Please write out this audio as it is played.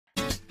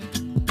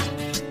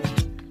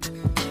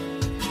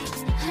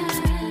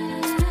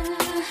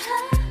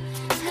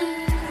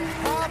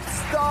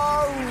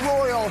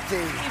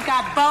Tuesday. We've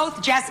got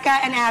both Jessica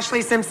and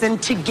Ashlee Simpson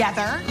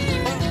together.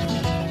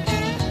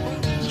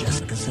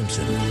 Jessica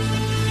Simpson.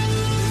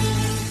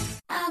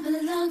 I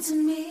belong to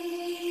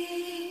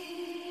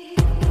me.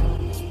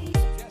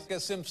 Jessica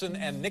Simpson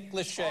and Nick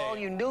Lachey. All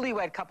you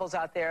newlywed couples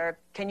out there,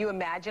 can you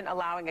imagine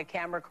allowing a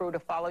camera crew to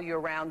follow you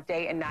around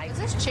day and night? Is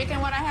this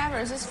chicken what I have, or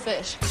is this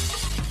fish?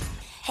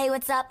 Hey,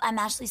 what's up? I'm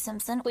Ashlee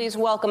Simpson. Please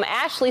welcome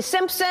Ashlee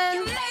Simpson.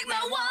 You make me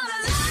wanna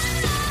lie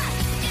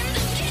in the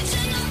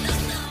kitchen of the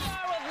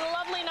store. With the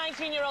lovely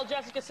 19-year-old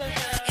Jessica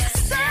Simpson.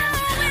 So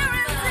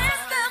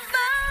irresistible.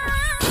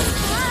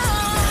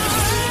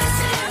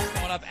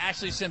 Coming up,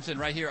 Ashlee Simpson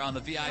right here on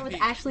the VIP. With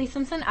Ashlee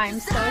Simpson, I'm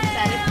so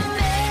excited.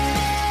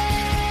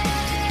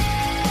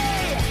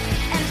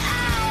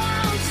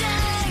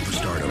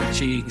 Superstardom.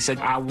 She said,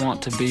 I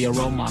want to be a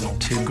role model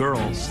to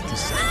girls.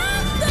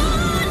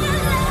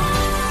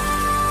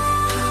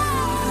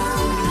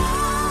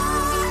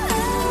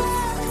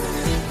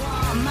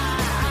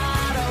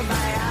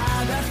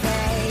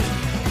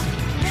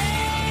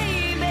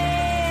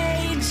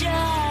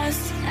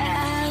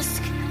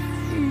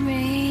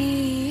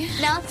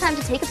 Now it's time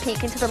to take a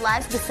peek into the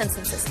lives of the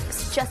Simpson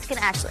sisters, Jessica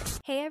and Ashlee.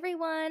 Hey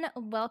everyone,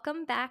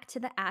 welcome back to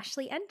the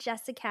Ashlee and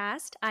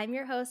Jessicast. I'm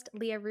your host,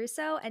 Leah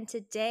Russo, and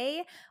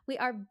today we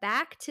are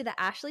back to the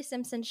Ashlee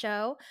Simpson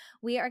Show.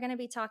 We are going to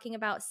be talking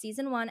about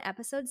Season 1,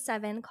 Episode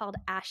 7, called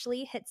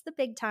Ashlee Hits the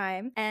Big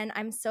Time, and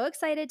I'm so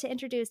excited to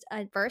introduce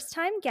a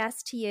first-time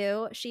guest to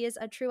you. She is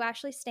a true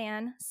Ashlee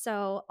stan,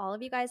 so all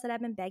of you guys that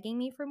have been begging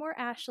me for more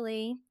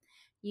Ashlee,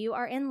 you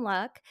are in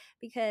luck,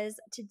 because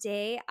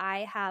today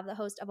I have the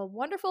host of a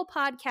wonderful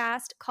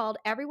podcast called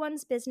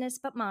Everyone's Business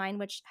But Mine,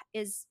 which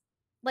is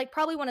like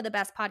probably one of the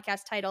best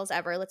podcast titles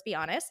ever, let's be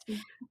honest.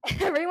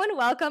 Everyone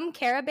welcome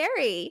Cara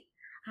Berry.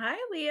 Hi,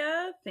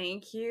 Leah.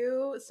 Thank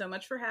you so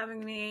much for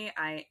having me.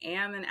 I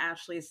am an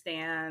Ashlee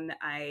stan.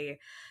 I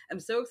am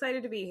so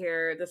excited to be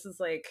here. This is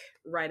like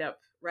right up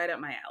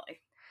my alley.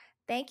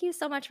 Thank you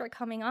so much for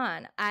coming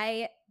on.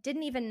 I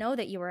didn't even know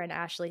that you were an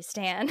Ashlee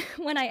stan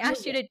when I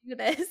asked you to do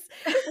this,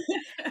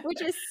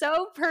 which is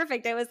so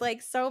perfect. It was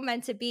like so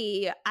meant to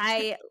be.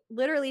 I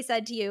literally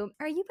said to you,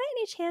 are you by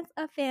any chance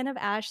a fan of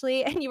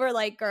Ashlee? And you were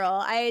like,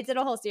 girl, I did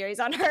a whole series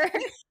on her.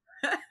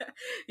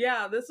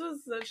 Yeah, this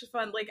was such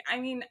fun. Like, I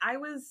mean, I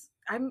think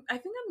I'm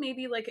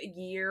maybe like a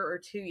year or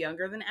two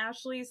younger than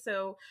Ashlee,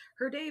 so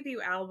her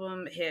debut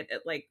album hit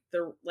at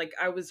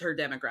I was her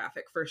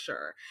demographic for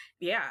sure.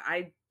 Yeah,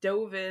 I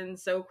dove in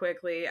so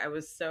quickly. I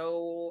was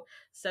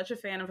such a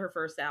fan of her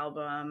first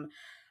album,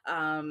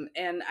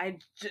 and I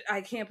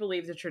can't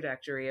believe the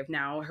trajectory of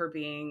now her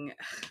being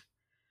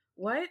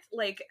what,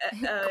 like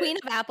Queen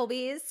of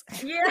Applebee's.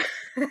 Yeah.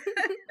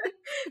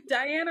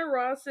 Diana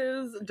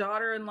Ross's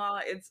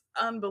daughter-in-law. It's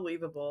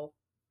unbelievable.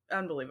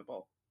 I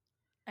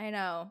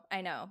know.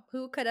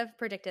 Who could have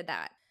predicted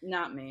that?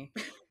 Not me.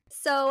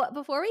 So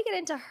before we get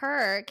into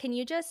her, can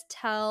you just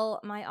tell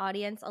my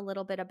audience a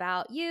little bit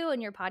about you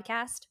and your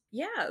podcast?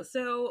 Yeah,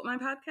 so my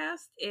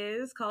podcast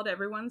is called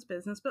Everyone's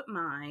Business But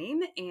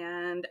Mine,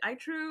 and I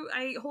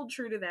hold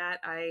true to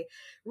that. I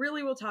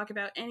really will talk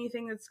about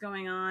anything that's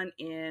going on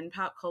in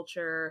pop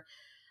culture,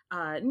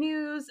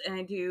 news, and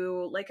I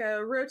do like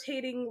a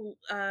rotating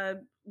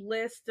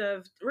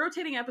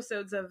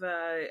episodes of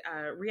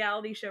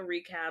reality show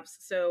recaps.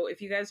 So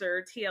if you guys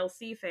are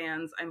TLC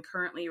fans, I'm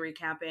currently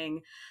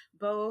recapping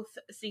both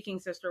Seeking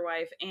Sister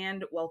Wife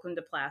and Welcome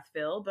to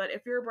Plathville. But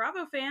if you're a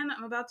Bravo fan,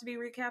 I'm about to be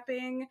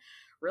recapping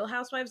Real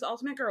Housewives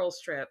Ultimate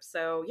Girls Trip.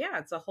 So yeah,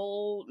 it's a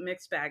whole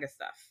mixed bag of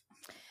stuff.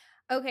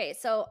 Okay,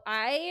 so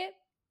I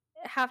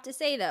have to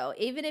say though,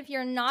 even if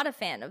you're not a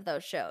fan of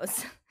those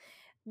shows,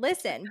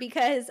 listen,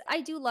 because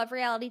I do love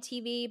reality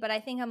TV, but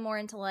I think I'm more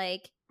into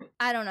like,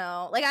 I don't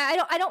know, like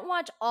I don't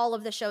watch all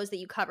of the shows that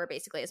you cover,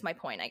 basically, is my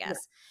point, I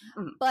guess.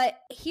 Yeah. Mm-hmm. But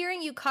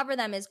hearing you cover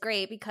them is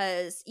great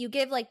because you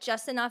give like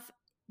just enough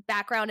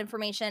background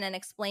information and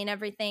explain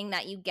everything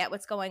that you get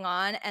what's going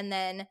on. And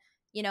then,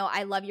 you know,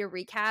 I love your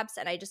recaps,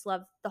 and I just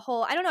love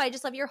I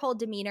just love your whole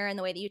demeanor and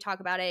the way that you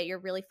talk about it. You're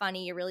really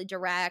funny, you're really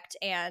direct,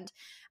 and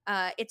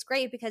it's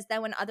great because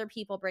then when other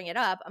people bring it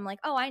up, I'm like,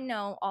 oh, I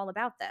know all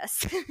about this.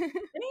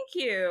 Thank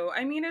you.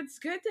 I mean, it's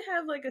good to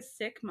have like a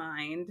sick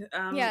mind.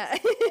 Yeah.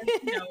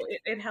 You know,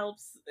 it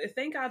helps.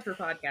 Thank God for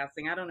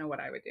podcasting. I don't know what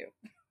I would do.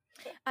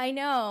 I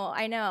know.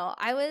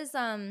 I was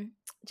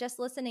just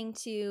listening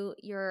to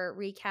your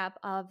recap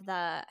of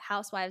the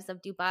Housewives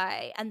of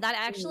Dubai, and that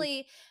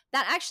actually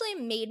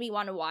made me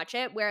want to watch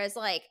it. Whereas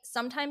like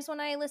sometimes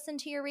when I listen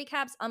to your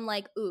recaps, I'm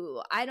like,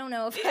 ooh, I don't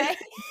know if I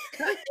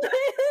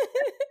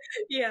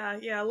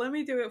Yeah, let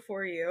me do it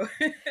for you.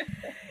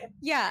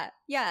 Yeah.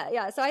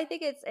 So I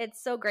think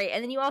it's so great.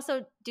 And then you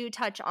also do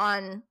touch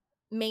on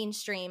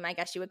mainstream, I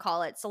guess you would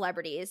call it,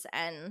 celebrities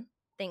and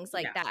things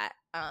like that.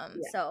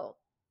 So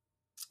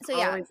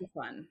yeah,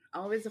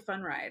 always a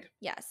fun ride.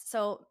 Yes.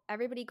 So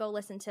everybody go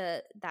listen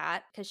to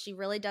that because she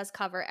really does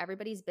cover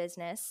everybody's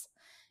business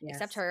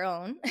except her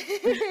own.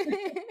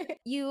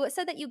 You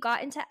said that you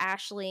got into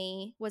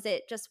Ashlee. Was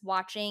it just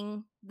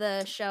watching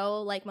the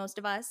show like most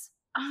of us?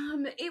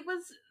 It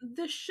was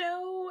the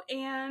show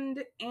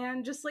and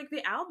just like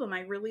the album. I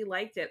really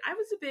liked it. I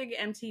was a big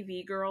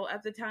MTV girl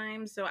at the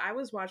time, so I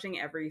was watching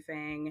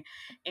everything,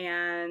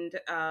 and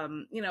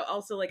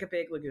also like a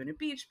big Laguna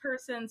Beach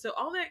person. So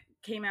all that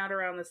came out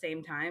around the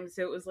same time.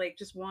 So it was like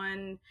just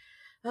one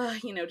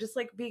just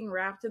like being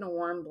wrapped in a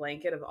warm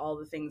blanket of all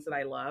the things that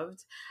I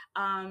loved.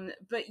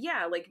 But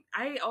yeah, like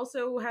I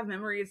also have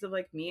memories of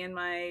like me and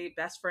my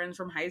best friends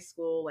from high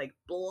school, like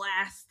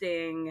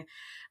blasting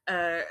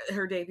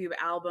her debut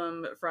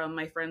album from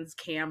my friend's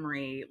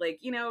Camry. Like,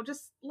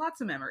 just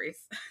lots of memories.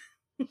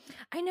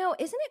 I know.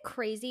 Isn't it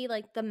crazy?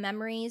 Like the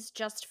memories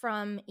just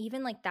from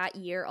even like that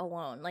year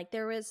alone. Like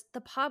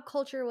the pop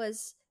culture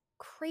was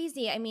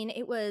crazy. I mean,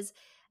 it was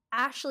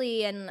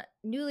Ashlee and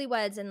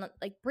Newlyweds, and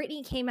like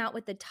Britney came out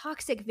with the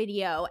Toxic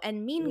video,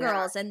 and Mean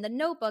Girls and The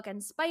Notebook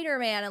and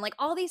Spider-Man, and like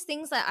all these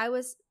things that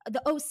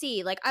the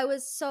OC, like I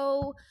was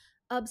so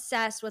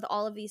obsessed with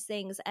all of these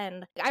things.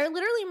 And I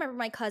literally remember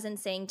my cousin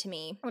saying to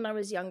me when I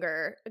was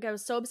younger, like I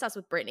was so obsessed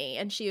with Britney,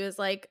 and she was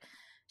like,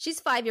 she's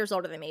 5 years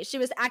older than me. She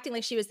was acting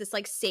like she was this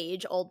like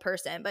sage old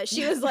person, but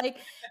she was like,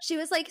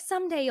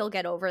 someday you'll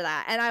get over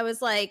that. And I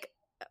was like,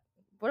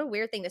 what a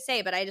weird thing to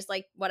say, but I just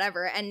like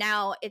whatever. And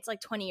now it's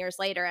like 20 years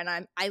later, and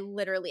I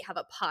literally have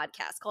a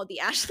podcast called the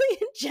Ashlee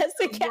and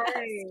Jessica.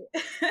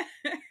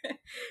 Right.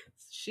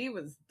 She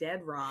was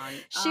dead wrong.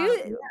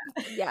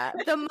 Yeah,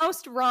 the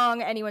most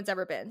wrong anyone's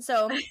ever been.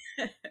 So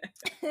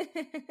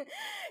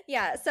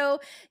yeah, so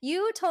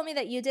you told me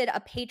that you did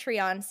a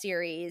Patreon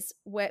series,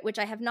 which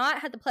I have not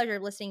had the pleasure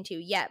of listening to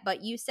yet,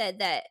 but you said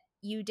that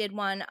you did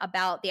one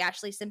about the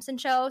Ashlee Simpson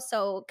show.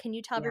 So can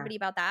you tell everybody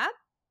about that?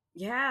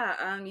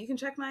 Yeah, you can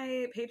check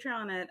my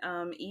Patreon at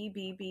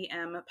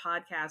EBBM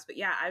podcast. But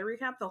yeah, I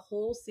recap the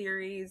whole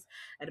series.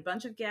 I had a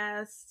bunch of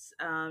guests.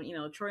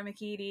 Troy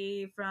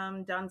McKeady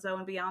from Dunzo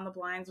and Beyond the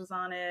Blinds was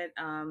on it.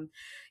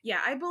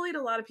 I bullied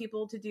a lot of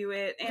people to do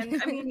it,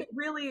 and I mean,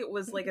 really, it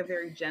was like a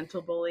very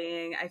gentle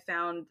bullying. I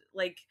found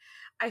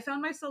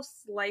myself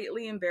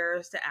slightly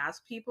embarrassed to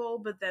ask people,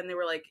 but then they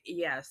were like,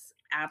 "Yes,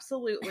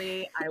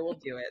 absolutely, I will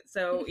do it."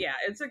 So yeah,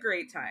 it's a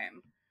great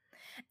time.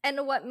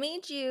 And what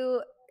made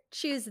you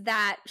choose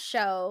that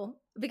show?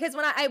 Because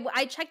when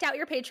I checked out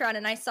your Patreon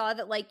and I saw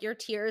that like your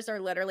tiers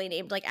are literally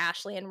named like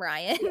Ashlee and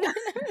Ryan.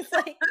 It's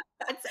like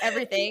that's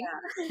everything.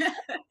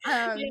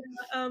 Yeah.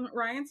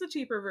 Ryan's the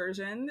cheaper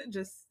version,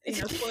 just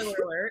spoiler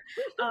alert.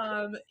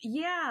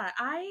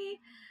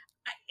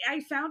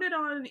 I found it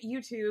on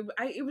YouTube.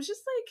 It was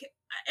just like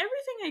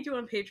everything I do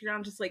on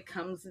Patreon just like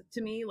comes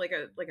to me like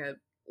a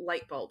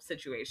light bulb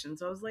situation.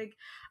 So I was like,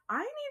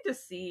 I need to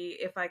see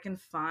if I can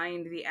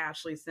find the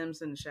Ashlee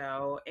Simpson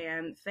show,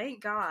 and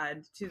thank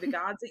God to the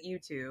gods at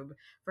YouTube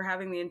for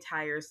having the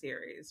entire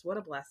series. What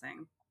a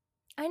blessing.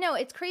 I know,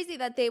 it's crazy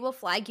that they will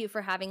flag you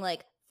for having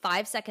like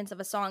 5 seconds of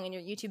a song in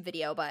your YouTube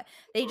video, but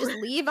they just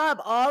leave up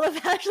all of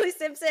Ashlee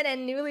Simpson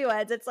and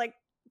Newlyweds. It's like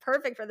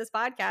perfect for this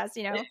podcast,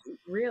 It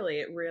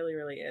really,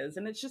 really is.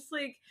 And it's just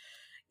like,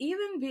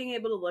 even being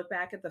able to look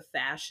back at the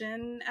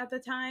fashion at the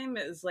time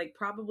is like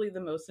probably the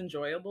most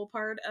enjoyable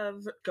part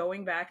of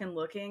going back and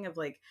looking, of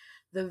like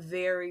the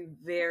very,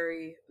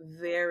 very,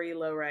 very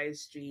low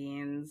rise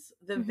jeans,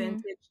 the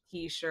vintage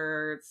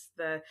t-shirts,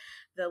 the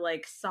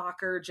like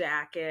soccer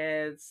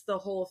jackets, the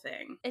whole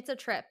thing. It's a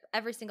trip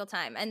every single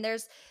time. And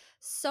there's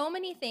so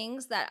many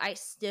things that I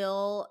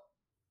still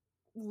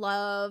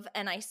love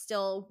and I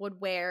still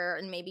would wear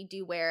and maybe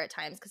do wear at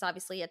times, because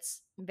obviously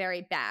it's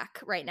very back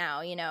right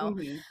now,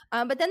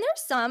 but then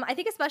there's some, I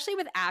think especially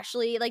with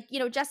Ashlee, like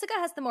Jessica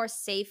has the more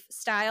safe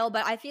style,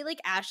 but I feel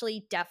like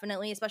Ashlee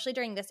definitely, especially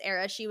during this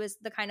era, she was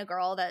the kind of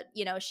girl that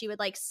she would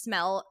like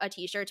smell a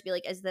t-shirt to be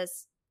like, is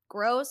this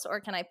gross or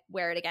can I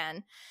wear it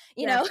again?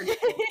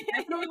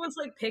 Definitely was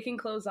like picking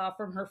clothes off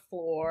from her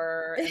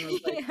floor and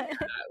was like,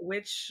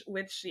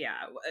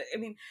 I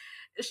mean,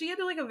 she had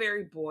like a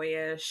very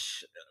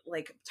boyish,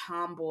 like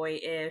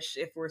tomboy-ish,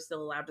 if we're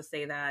still allowed to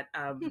say that,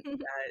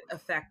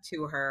 effect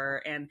to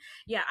her. And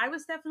yeah, I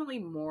was definitely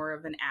more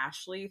of an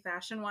Ashlee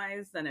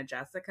fashion-wise than a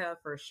Jessica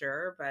for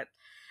sure, but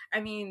I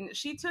mean,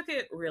 she took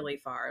it really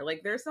far.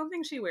 Like there's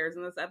something she wears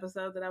in this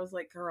episode that I was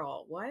like,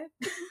 girl, what?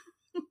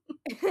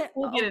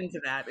 We'll get into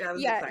that.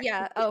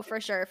 Yeah. Oh,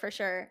 for sure.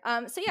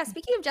 So yeah,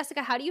 speaking of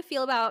Jessica, how do you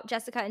feel about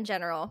Jessica in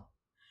general?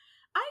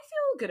 I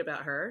feel good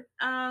about her.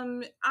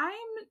 I'm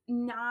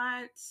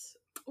not,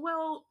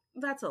 well,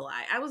 that's a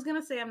lie. I was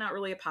gonna say I'm not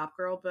really a pop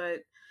girl,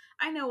 but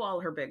I know all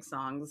her big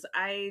songs.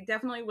 I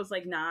definitely was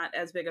like not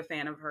as big a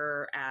fan of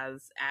her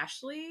as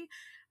Ashlee.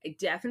 I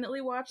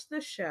definitely watched the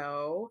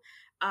show.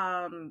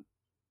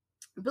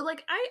 But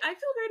like I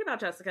feel great about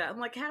Jessica. I'm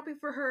like happy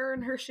for her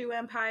and her shoe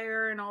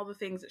empire and all the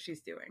things that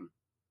she's doing.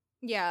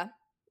 Yeah.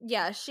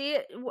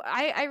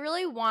 I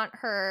really want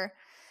her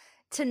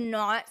to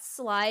not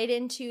slide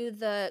into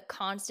the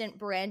constant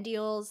brand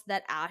deals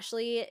that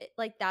Ashlee,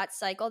 like that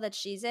cycle that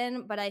she's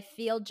in, but I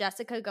feel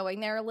Jessica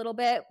going there a little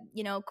bit,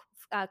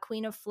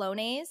 Queen of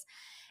Flonase.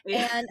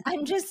 Yeah. And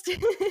I'm just because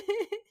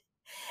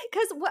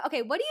what do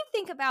you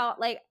think about,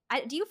 like,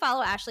 do you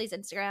follow Ashlee's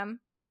Instagram?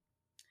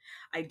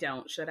 I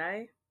don't. Should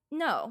I?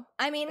 No,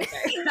 I mean,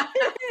 Okay.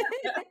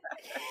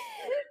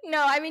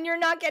 no, I mean, you're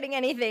not getting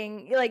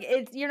anything.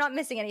 Like, you're not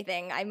missing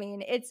anything. I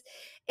mean, it's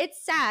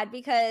sad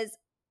because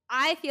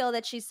I feel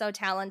that she's so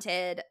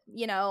talented.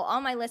 You know, all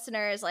my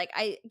listeners, like,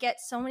 I get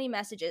so many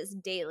messages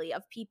daily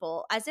of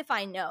people as if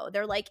I know.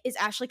 They're like, "Is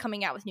Ashlee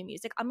coming out with new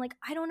music?" I'm like,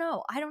 I don't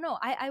know.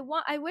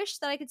 I wish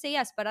that I could say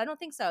yes, but I don't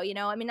think so. You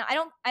know, I mean,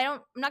 I'm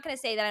not going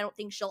to say that I don't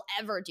think she'll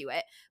ever do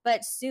it,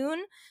 but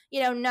soon,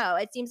 you know, no.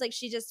 It seems like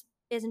she just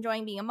is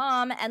enjoying being a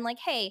mom. And like,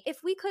 hey,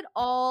 if we could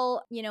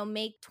all, you know,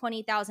 make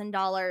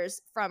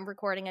 $20,000 from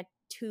recording a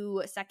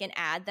 2-second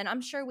ad, then I'm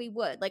sure we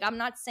would. Like, I'm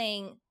not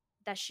saying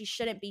that she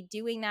shouldn't be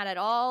doing that at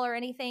all or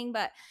anything,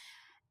 but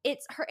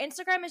it's her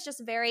Instagram is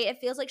just very, it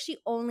feels like she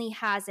only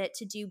has it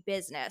to do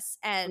business,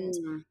 and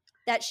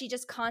that she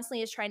just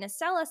constantly is trying to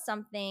sell us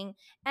something.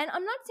 And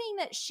I'm not saying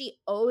that she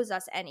owes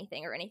us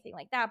anything or anything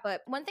like that,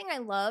 but one thing I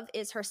love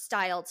is her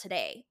style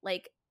today.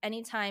 Like,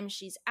 anytime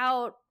she's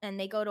out, and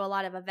they go to a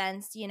lot of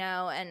events, you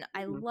know, and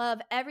I love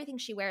everything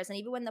she wears. And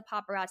even when the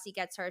paparazzi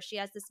gets her, she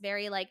has this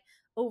very like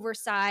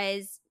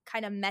oversized,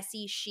 kind of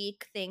messy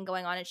chic thing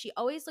going on, and she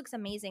always looks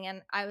amazing.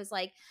 And I was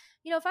like,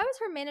 you know, if I was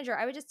her manager,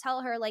 I would just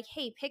tell her like,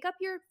 hey, pick up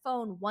your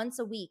phone once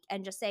a week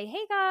and just say,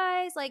 hey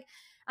guys, like,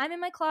 I'm in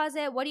my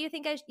closet. What do you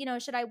think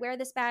should I wear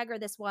this bag or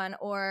this one?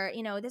 Or,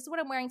 you know, this is what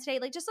I'm wearing today.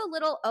 Like, just a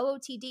little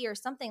OOTD or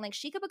something. Like,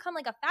 she could become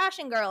like a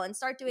fashion girl and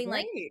start doing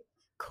like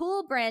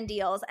cool brand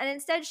deals. And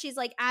instead she's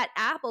like at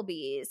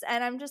Applebee's,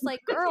 and I'm just like,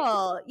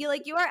 girl, you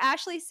are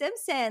Ashlee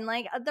Simpson.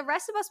 Like, the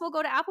rest of us will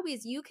go to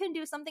Applebee's. You can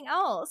do something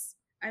else.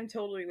 I'm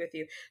totally with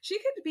you. She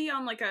could be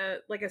on like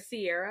a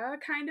Sierra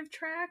kind of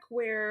track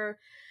where,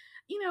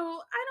 you know,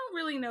 I don't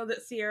really know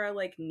that Sierra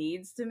like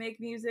needs to make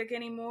music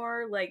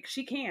anymore. Like,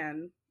 she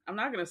can. I'm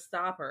not going to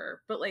stop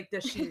her, but like,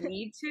 does she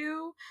need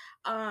to?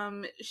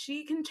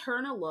 She can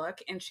turn a look,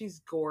 and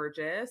she's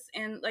gorgeous.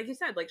 And like you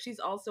said, like, she's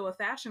also a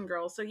fashion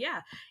girl. So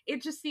yeah,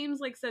 it just seems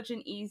like such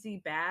an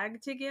easy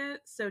bag to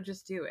get. So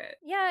just do it.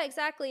 Yeah,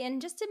 exactly. And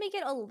just to make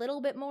it a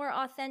little bit more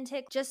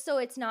authentic, just so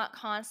it's not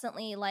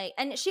constantly like,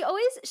 and she'll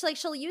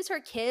use her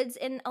kids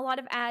in a lot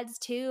of ads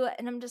too.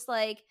 And I'm just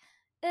like,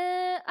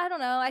 I don't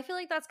know. I feel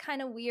like that's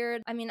kind of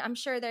weird. I mean, I'm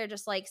sure they're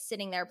just like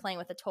sitting there playing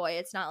with a toy.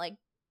 It's not like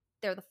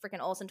they're the freaking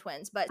Olsen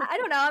twins, but I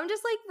don't know. I'm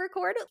just like,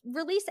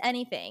 release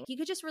anything. You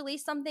could just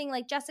release something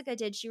like Jessica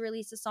did. She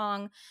released a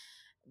song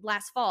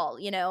last fall,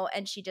 you know,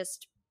 and she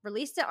just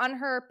released it on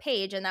her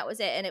page, and that was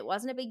it. And it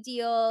wasn't a big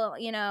deal.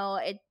 You know,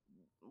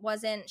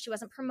 she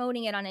wasn't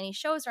promoting it on any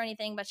shows or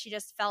anything, but she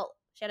just felt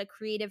she had a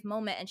creative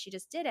moment and she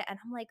just did it. And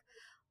I'm like,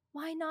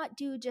 why not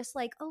do just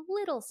like a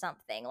little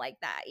something like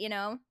that, you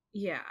know?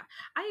 Yeah,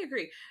 I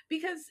agree.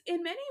 Because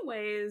in many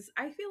ways,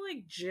 I feel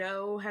like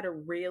Joe had a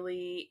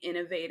really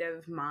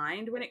innovative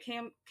mind when it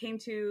came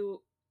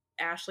to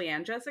Ashlee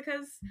and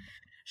Jessica's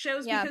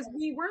shows, because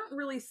we weren't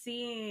really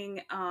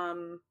seeing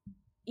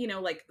you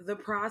know, like the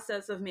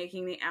process of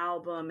making the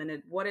album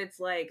and what it's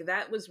like.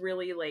 That was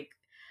really like,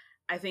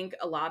 I think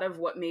a lot of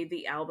what made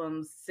the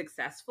albums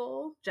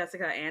successful,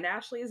 Jessica and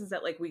Ashlee's, is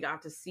that like we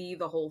got to see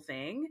the whole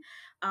thing.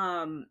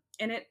 And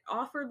it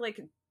offered like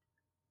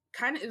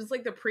it was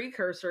like the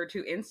precursor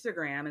to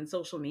Instagram and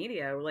social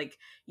media. Like,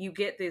 you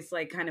get this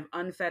like kind of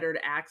unfettered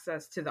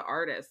access to the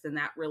artist, and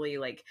that really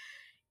like,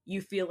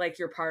 you feel like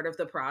you're part of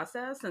the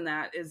process, and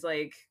that is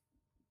like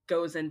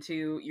goes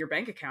into your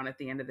bank account at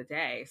the end of the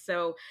day.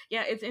 So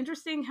yeah, it's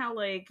interesting how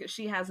like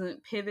she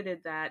hasn't pivoted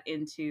that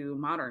into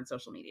modern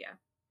social media.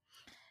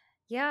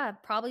 Yeah,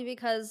 probably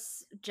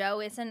because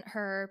Joe isn't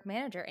her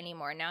manager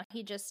anymore. Now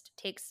he just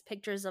takes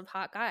pictures of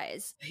hot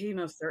guys. He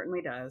most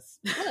certainly does.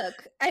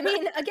 Look, I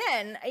mean,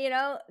 again, you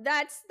know,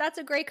 that's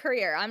a great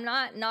career. I'm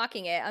not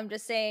knocking it. I'm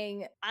just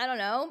saying, I don't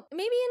know.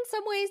 Maybe in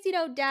some ways, you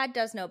know, dad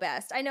does know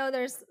best. I know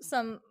there's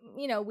some,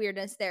 you know,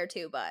 weirdness there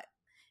too, but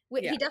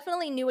he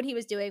definitely knew what he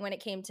was doing when it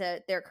came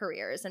to their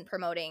careers and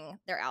promoting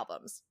their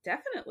albums.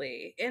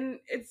 Definitely. And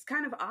it's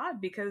kind of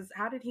odd because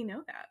how did he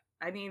know that?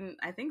 I mean,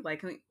 I think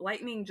like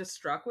lightning just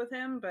struck with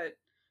him, but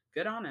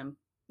good on him.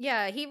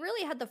 Yeah, he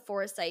really had the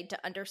foresight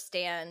to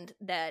understand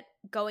that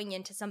going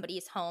into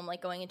somebody's home,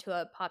 like going into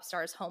a pop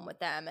star's home with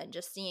them and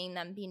just seeing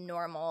them be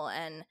normal,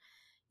 and,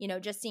 you know,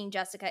 just seeing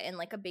Jessica in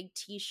like a big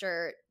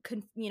t-shirt,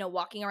 you know,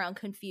 walking around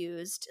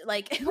confused,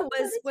 like it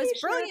was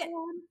brilliant.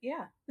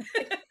 Yeah.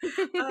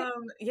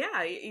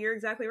 Yeah, you're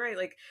exactly right.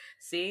 Like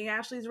seeing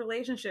Ashlee's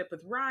relationship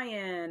with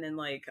Ryan and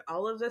like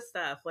all of this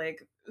stuff,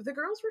 like the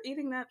girls were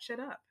eating that shit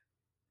up.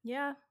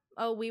 Yeah.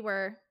 Oh, we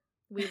were.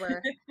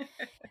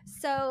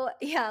 So,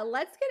 yeah,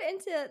 let's get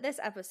into this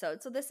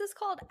episode. So this is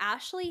called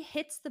Ashlee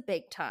Hits the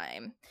Big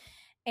Time.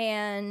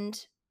 And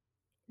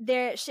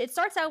it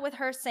starts out with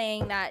her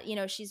saying that, you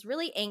know, she's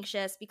really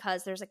anxious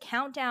because there's a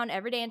countdown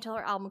every day until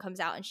her album comes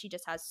out, and she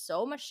just has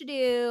so much to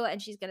do, and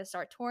she's going to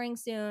start touring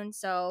soon.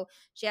 So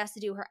she has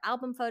to do her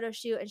album photo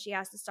shoot, and she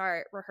has to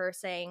start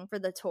rehearsing for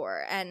the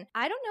tour. And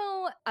I don't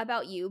know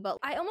about you, but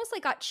I almost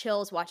like got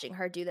chills watching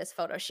her do this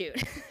photo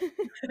shoot.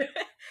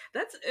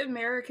 That's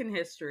American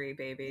history,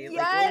 baby. Like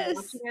we're Yes.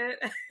 watching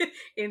it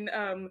in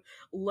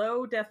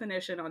low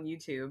definition on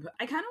YouTube.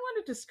 I kind of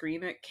wanted to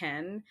scream at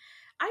Ken.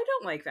 I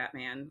don't like that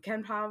man,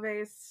 Ken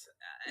Paves.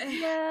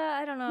 Yeah,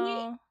 I don't He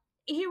know.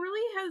 he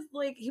really has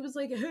like he was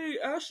like, "Hey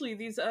Ashley,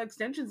 these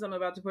extensions I'm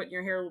about to put in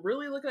your hair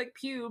really look like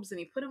pubes," and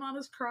he put them on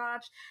his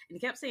crotch, and he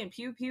kept saying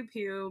 "pube, pube,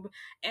 pube,"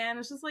 and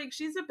it's just like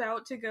she's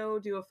about to go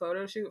do a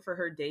photo shoot for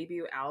her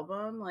debut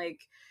album. Like,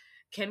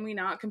 can we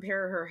not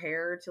compare her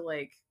hair to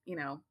like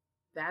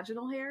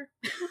vaginal hair?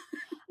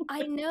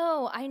 I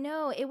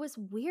know. It was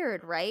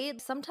weird, right?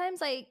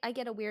 Sometimes I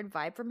get a weird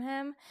vibe from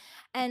him.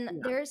 And Yeah.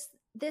 there's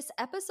this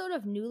episode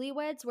of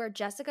Newlyweds where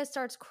Jessica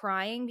starts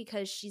crying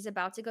because she's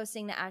about to go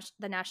sing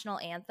the national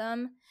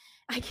anthem.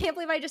 I can't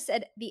believe I just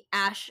said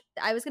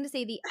I was going to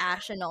say the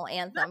national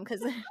anthem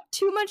because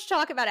too much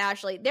talk about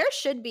Ashley. There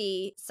should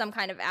be some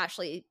kind of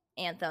Ashley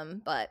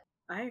anthem, but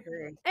I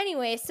agree.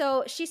 anyway,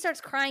 so she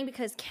starts crying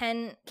because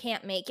Ken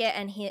can't make it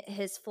and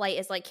his flight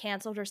is like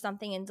canceled or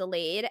something and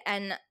delayed.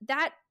 And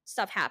that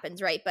stuff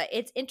happens, right? But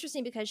it's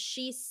interesting because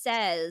she's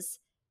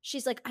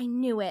like, I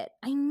knew it.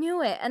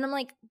 And I'm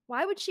like,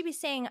 why would she be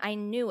saying I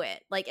knew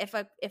it? Like if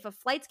a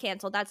flight's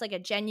canceled, that's like a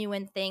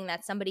genuine thing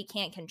that somebody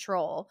can't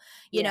control,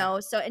 you know?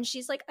 So, and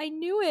she's like, I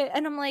knew it.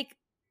 And I'm like,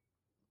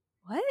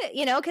 what?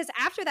 Because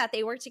after that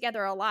they worked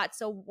together a lot.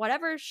 So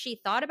whatever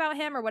she thought about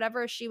him or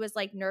whatever she was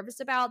like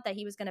nervous about, that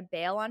he was going to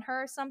bail on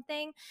her or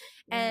something.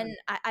 And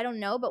I don't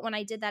know. But when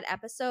I did that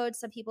episode,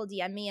 some people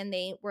DM me and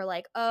they were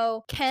like,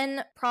 oh,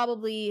 Ken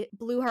probably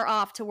blew her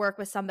off to work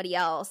with somebody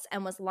else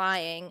and was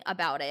lying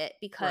about it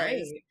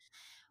because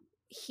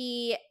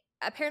he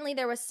apparently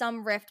there was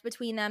some rift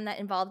between them that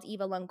involved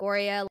Eva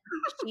Longoria.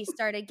 She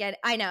started getting,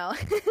 I know.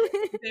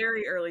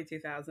 Very early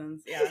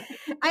 2000s. Yeah.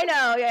 I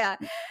know. Yeah.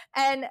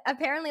 And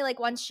apparently, like,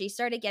 once she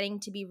started getting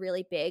to be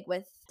really big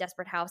with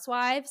Desperate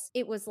Housewives,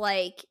 it was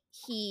like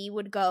he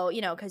would go,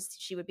 because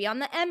she would be on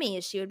the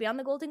Emmys, she would be on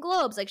the Golden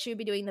Globes, like, she would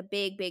be doing the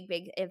big, big,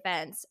 big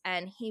events.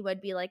 And he would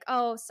be like,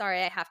 oh,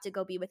 sorry, I have to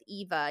go be with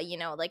Eva,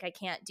 like, I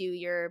can't do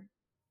your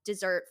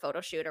dessert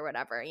photo shoot or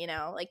whatever,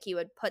 like he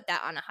would put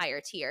that on a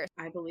higher tier.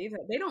 I believe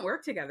it. They don't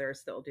work together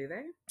still, do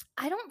they?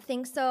 I don't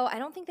think so. I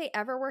don't think they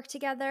ever work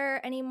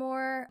together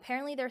anymore.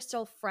 Apparently they're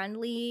still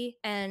friendly.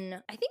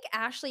 And I think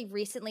Ashley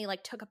recently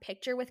like took a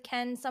picture with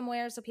Ken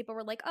somewhere. So people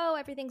were like, oh,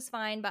 everything's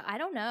fine. But I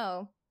don't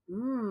know.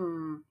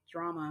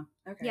 Drama.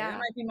 Okay. Yeah. That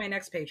might be my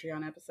next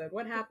Patreon episode.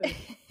 What happened?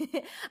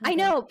 I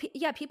know.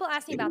 Yeah. People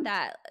ask me about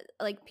that.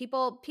 Like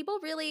people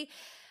really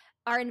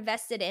are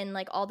invested in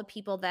like all the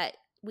people that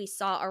we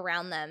saw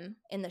around them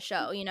in the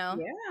show, Yeah.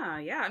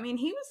 I mean,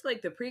 he was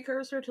like the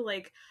precursor to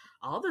like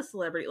all the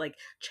celebrity, like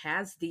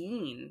Chaz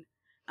Dean.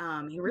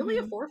 He really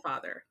a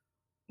forefather.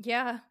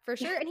 Yeah, for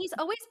sure. And he's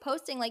always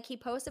posting, like he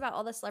posts about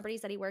all the celebrities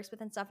that he works with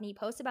and stuff. And he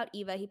posts about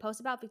Eva. He posts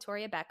about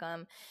Victoria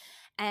Beckham.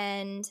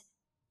 And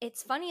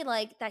it's funny,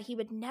 like, that he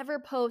would never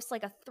post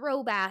like a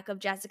throwback of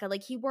Jessica.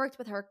 Like he worked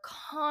with her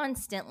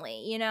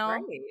constantly,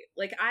 Right.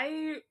 Like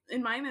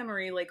in my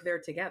memory, like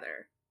they're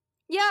together.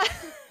 Yeah.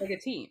 Like a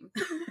team.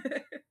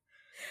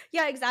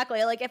 Yeah,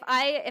 exactly. Like if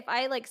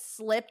I like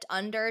slipped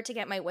under to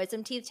get my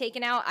wisdom teeth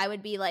taken out, I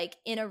would be like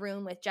in a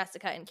room with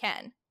Jessica and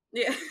Ken.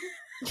 Yeah.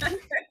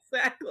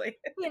 Exactly.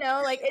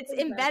 Like it's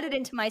embedded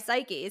into my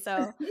psyche.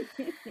 So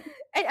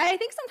I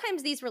think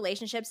sometimes these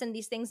relationships and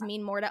these things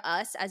mean more to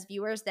us as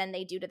viewers than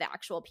they do to the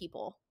actual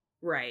people.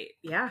 Right.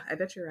 Yeah, I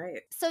bet you're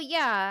right. So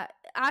yeah,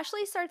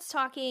 Ashley starts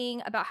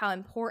talking about how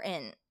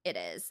important it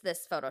is,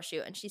 this photo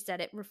shoot. And she said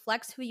it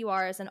reflects who you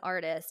are as an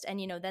artist. And,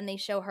 then they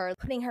show her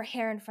putting her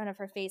hair in front of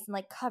her face and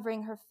like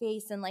covering her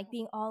face and like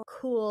being all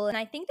cool. And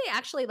I think they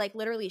actually like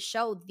literally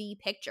show the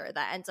picture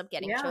that ends up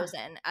getting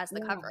chosen as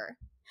the cover.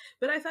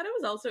 But I thought it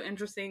was also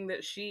interesting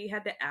that she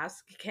had to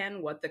ask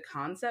Ken what the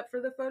concept for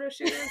the photo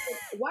shoot is.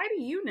 Like, why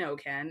do you know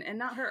Ken and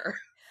not her?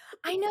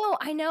 I know.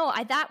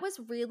 That was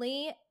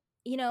really,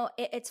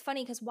 it's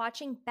funny because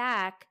watching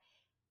back,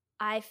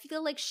 I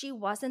feel like she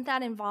wasn't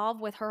that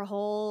involved with her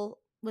whole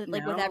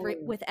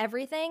with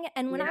everything.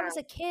 And when I was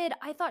a kid,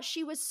 I thought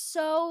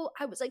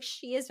I was like,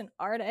 she is an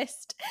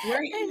artist.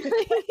 Right.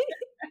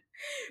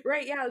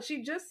 Right. Yeah.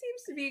 She just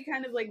seems to be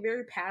kind of like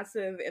very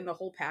passive in the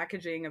whole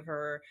packaging of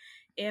her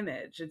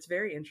image. It's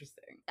very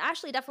interesting.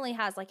 Ashley definitely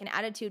has like an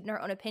attitude and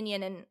her own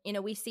opinion.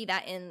 And, we see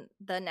that in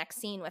the next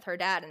scene with her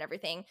dad and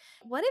everything.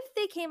 What if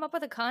they came up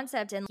with a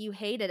concept and you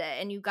hated it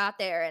and you got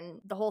there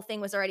and the whole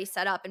thing was already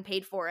set up and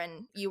paid for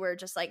and you were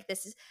just like,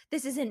 this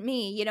isn't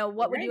me.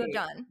 What would you have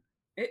done?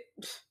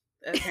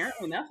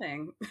 Apparently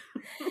nothing.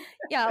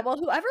 Yeah, well,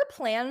 whoever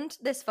planned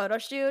this photo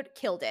shoot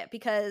killed it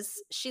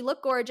because she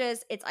looked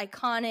gorgeous. It's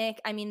iconic.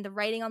 I mean, the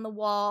writing on the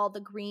wall, the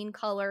green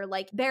color,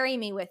 like bury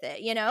me with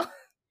it,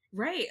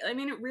 Right. I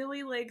mean, it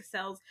really like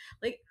sells.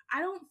 Like,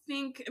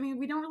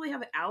 we don't really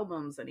have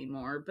albums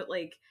anymore, but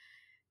like,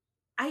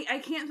 I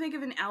can't think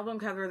of an album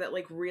cover that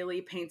like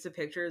really paints a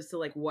picture as to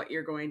like what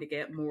you're going to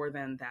get more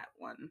than that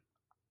one.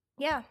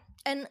 Yeah.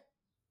 And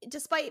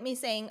despite me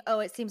saying, oh,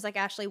 it seems like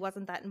Ashley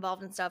wasn't that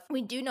involved in stuff,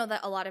 we do know that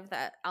a lot of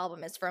that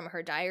album is from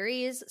her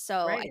diaries.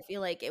 So I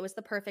feel like it was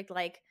the perfect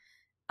like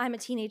I'm a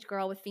teenage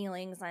girl with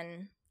feelings,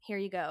 and here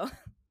you go.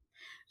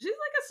 She's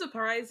like a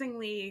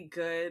surprisingly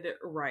good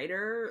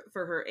writer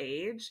for her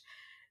age.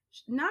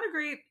 Not a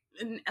great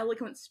and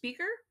eloquent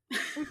speaker,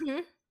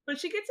 but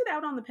she gets it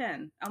out on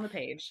the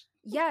page.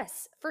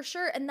 Yes, for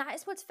sure. And that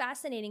is what's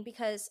fascinating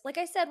because, like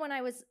I said, when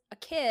I was a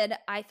kid,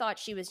 I thought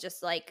she was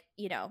just like,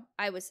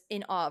 I was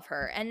in awe of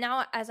her. And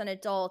now as an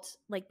adult,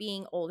 like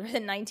being older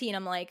than 19,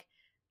 I'm like,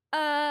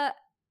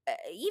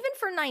 even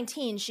for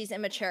 19, she's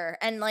immature.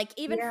 And like,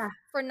 even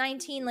for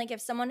 19, like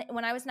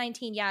when I was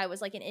 19, I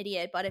was like an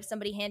idiot. But if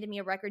somebody handed me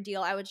a record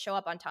deal, I would show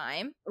up on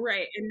time.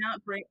 Right. And not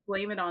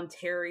blame it on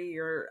Terry,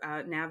 your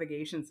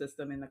navigation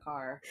system in the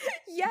car.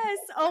 Yes.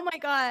 Oh my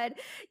God.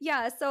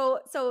 Yeah.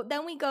 So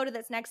then we go to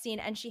this next scene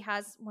and she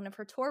has one of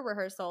her tour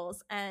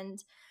rehearsals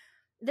and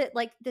that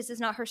like this is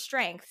not her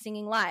strength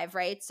singing live,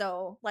 right?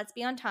 So let's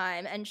be on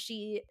time. And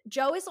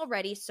Joe is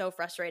already so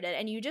frustrated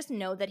and you just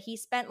know that he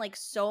spent like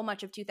so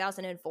much of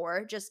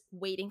 2004 just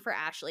waiting for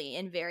Ashlee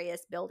in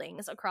various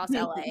buildings across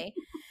LA.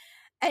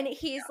 And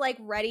he's like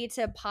ready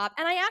to pop.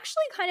 And I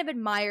actually kind of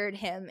admired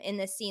him in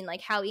this scene,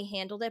 like how he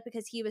handled it,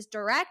 because he was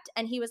direct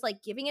and he was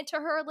like giving it to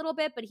her a little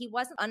bit, but he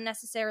wasn't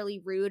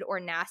unnecessarily rude or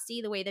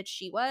nasty the way that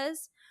she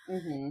was.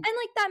 And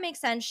like that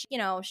makes sense.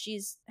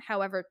 She's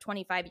however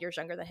 25 years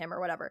younger than him or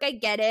whatever. I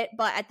get it.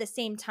 But at the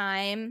same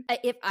time,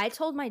 if I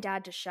told my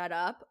dad to shut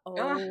up,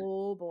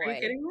 oh boy. Are you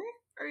kidding me?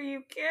 Are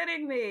you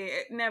kidding me?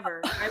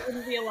 Never. I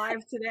wouldn't be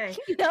alive today.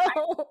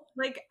 No.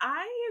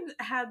 I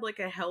had like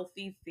a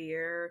healthy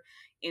fear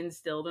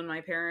instilled in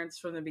my parents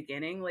from the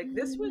beginning. Like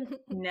this would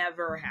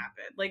never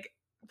happen. Like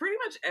pretty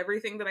much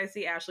everything that I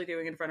see Ashlee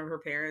doing in front of her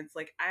parents,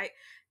 like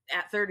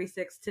at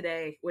 36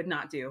 today would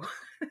not do.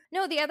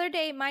 No, the other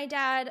day my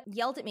dad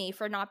yelled at me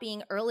for not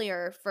being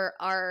earlier for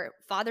our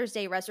Father's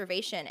Day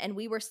reservation, and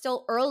we were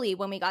still early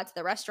when we got to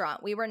the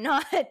restaurant. We were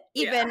not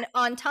even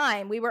on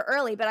time. We were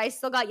early, but I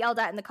still got yelled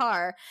at in the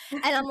car.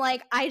 And I'm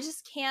like, I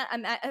just can't,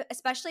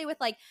 especially with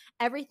like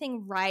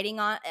everything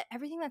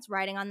that's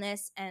riding on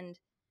this. And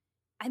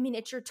I mean,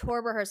 it's your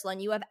tour rehearsal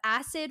and you have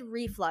acid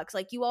reflux.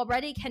 Like you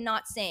already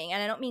cannot sing.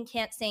 And I don't mean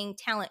can't sing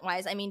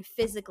talent-wise. I mean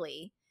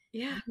physically.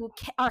 Yeah. You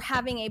are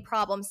having a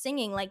problem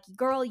singing. Like,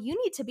 girl, you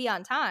need to be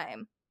on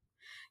time.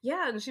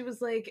 Yeah, and she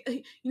was like,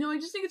 I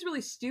just think it's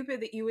really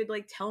stupid that you would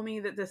like tell me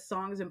that this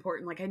song is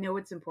important. Like, I know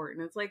it's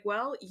important. It's like,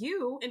 well,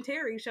 you and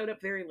Terry showed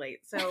up very late,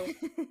 so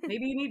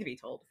maybe you need to be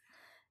told.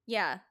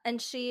 Yeah,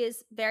 and she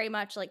is very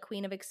much like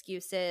queen of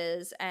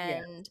excuses,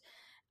 and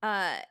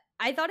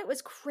I thought it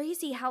was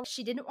crazy how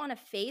she didn't want to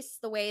face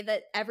the way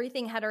that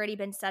everything had already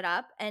been set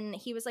up. And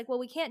he was like, well,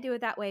 we can't do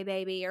it that way,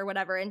 baby, or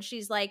whatever. And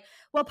she's like,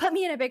 well, put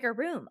me in a bigger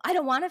room. I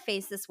don't want to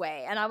face this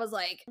way. And I was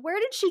like, where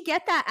did she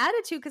get that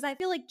attitude? Because I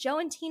feel like Joe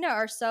and Tina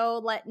are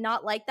so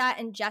not like that.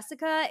 And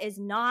Jessica is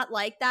not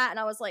like that. And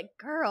I was like,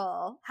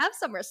 girl, have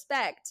some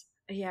respect.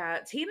 Yeah,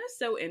 Tina's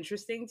so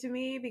interesting to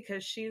me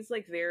because she's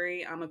like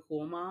I'm a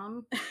cool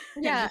mom.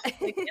 Yeah. Just,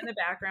 like in the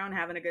background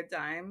having a good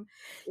time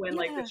when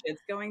like the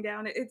shit's going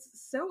down. It's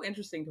so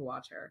interesting to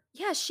watch her.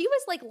 Yeah, she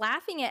was like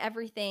laughing at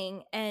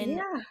everything and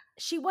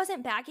she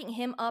wasn't backing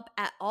him up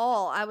at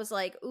all. I was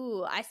like,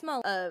 ooh, I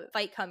smell a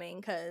fight coming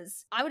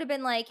because I would have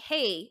been like,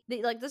 hey,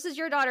 this is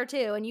your daughter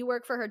too and you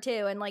work for her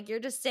too and like you're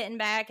just sitting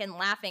back and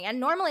laughing. And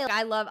normally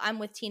I'm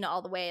with Tina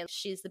all the way.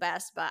 She's the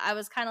best. But I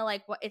was kind of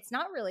like, well, it's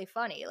not really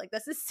funny. Like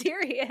this is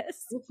serious.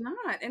 It's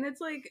not. And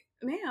it's like,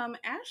 ma'am,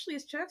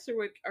 Ashlee's checks are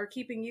what are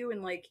keeping you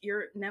in like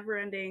your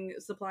never-ending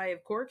supply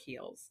of cork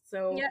heels.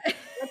 So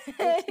let's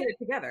get it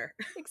together.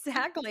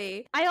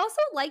 Exactly. I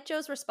also like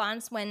Joe's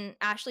response when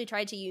Ashlee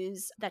tried to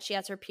use that she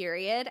has her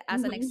period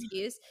as an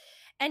excuse.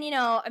 And,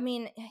 I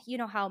mean, you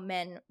know how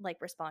men like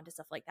respond to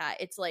stuff like that.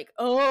 It's like,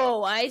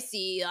 oh, I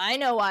see. I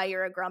know why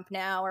you're a grump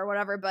now or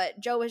whatever. But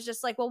Joe was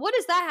just like, well, what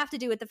does that have to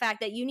do with the fact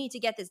that you need to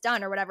get this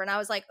done or whatever? And I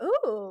was like,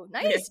 ooh,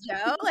 nice,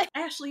 Joe. Like,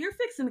 Ashlee, you're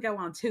fixing to go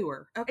on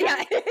tour. Okay.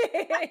 Yeah.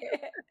 I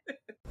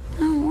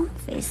don't want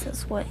to face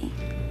this way.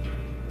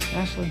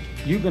 Ashlee,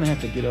 you're going to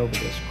have to get over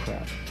this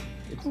crap.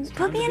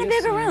 Put me in a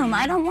bigger room.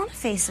 I don't want to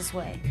face this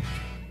way.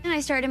 And I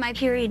started my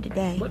period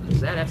today. What does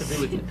that have to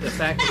do with the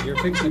fact that you're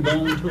fixing to go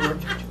on tour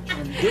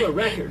and do a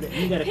record and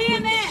you got to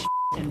quit this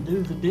and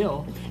do the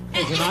deal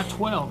because you're not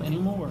 12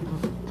 anymore?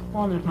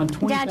 On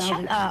 20,000. Dad,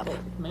 shut up.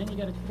 Man, you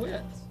got to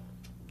quit.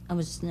 I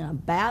was just in a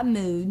bad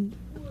mood.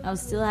 I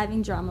was still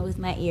having drama with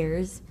my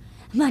ears.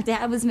 My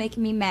dad was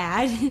making me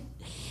mad. It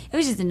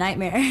was just a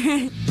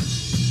nightmare.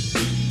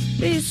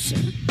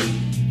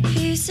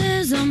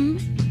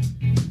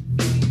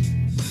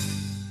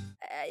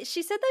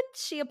 She said that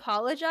she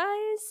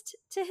apologized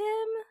to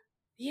him.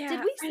 Yeah. Did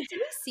we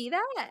see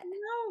that?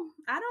 No,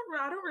 I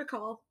don't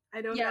recall.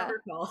 I don't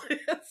recall.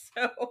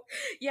 So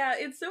yeah,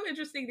 it's so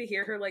interesting to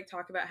hear her like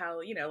talk about how,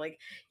 like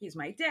he's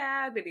my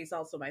dad, but he's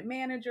also my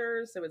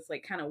manager. So it's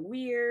like kind of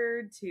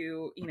weird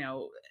to,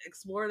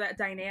 explore that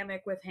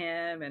dynamic with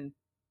him. And,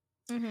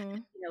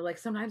 like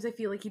sometimes I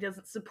feel like he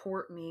doesn't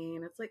support me.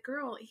 And it's like,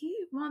 girl, he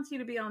wants you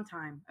to be on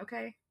time.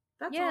 Okay.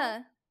 That's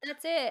all.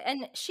 That's it.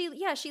 And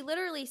she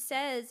literally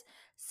says,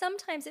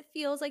 sometimes it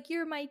feels like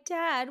you're my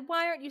dad.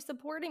 Why aren't you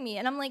supporting me?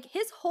 And I'm like,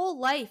 his whole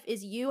life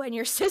is you and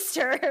your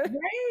sister.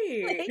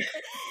 Right. Like,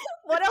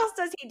 what else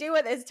does he do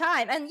with his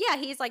time? And yeah,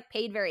 he's like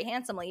paid very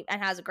handsomely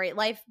and has a great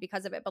life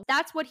because of it. But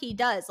that's what he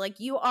does. Like,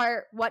 you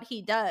are what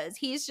he does.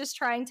 He's just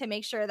trying to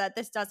make sure that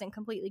this doesn't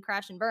completely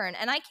crash and burn.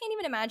 And I can't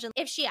even imagine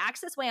if she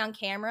acts this way on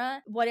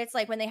camera, what it's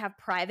like when they have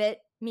private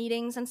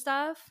meetings and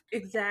stuff.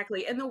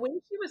 Exactly. And the way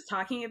she was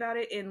talking about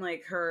it in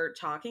like her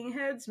talking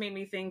heads made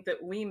me think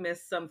that we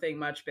missed something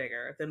much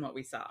bigger than what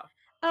we saw.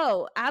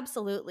 Oh,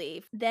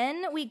 absolutely.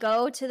 Then we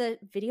go to the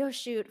video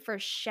shoot for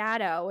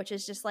Shadow, which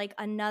is just like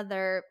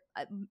another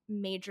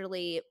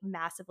majorly,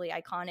 massively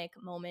iconic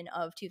moment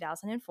of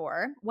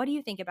 2004. What do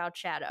you think about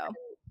Shadow?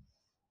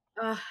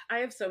 I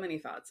have so many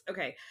thoughts.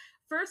 Okay.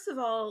 First of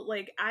all,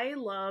 like, I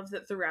love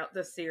that throughout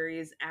the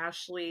series,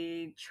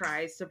 Ashlee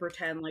tries to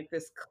pretend like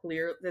this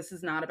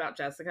is not about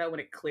Jessica when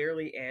it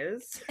clearly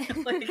is.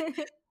 Like,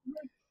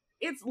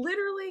 it's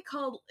literally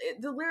called,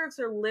 the lyrics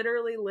are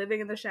literally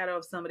living in the shadow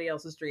of somebody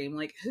else's dream.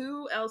 Like,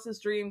 who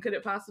else's dream could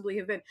it possibly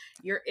have been?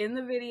 You're in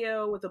the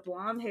video with the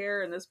blonde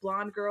hair, and this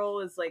blonde girl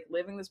is like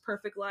living this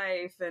perfect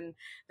life, and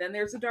then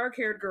there's a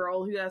dark-haired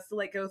girl who has to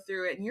like go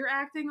through it, and you're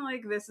acting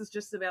like this is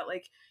just about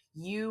like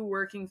you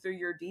working through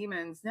your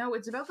demons. No,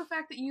 it's about the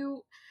fact that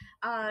you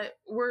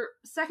were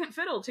second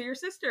fiddle to your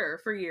sister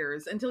for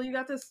years until you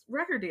got this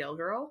record deal,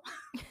 girl.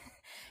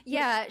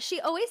 Yeah, she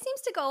always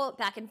seems to go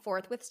back and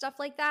forth with stuff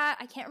like that.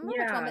 I can't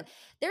remember which one, but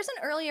there's an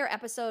earlier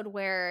episode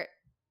where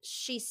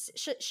she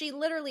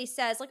literally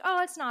says like,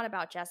 "Oh, it's not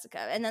about Jessica,"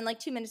 and then like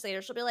 2 minutes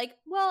later she'll be like,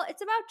 "Well,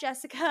 it's about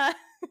Jessica."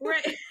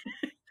 Right.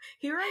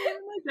 Here I am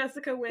in my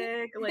Jessica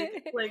wig,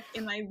 like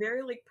in my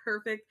very like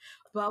perfect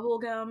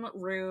bubblegum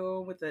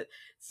room with a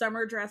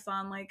summer dress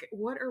on. Like,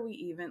 what are we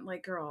even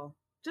like, girl?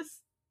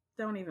 Just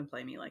don't even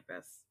play me like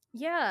this.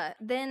 Yeah.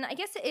 Then I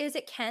guess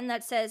it Ken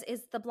that says,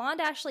 "Is the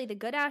blonde Ashlee the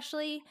good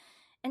Ashlee?"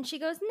 And she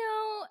goes,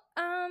 "No,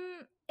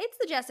 it's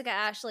the Jessica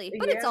Ashlee,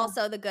 but it's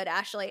also the good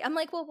Ashlee." I'm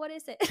like, well, what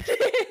is it?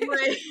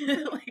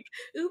 Right. Like,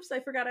 oops, I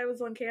forgot I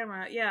was on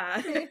camera.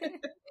 Yeah.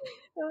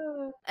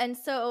 And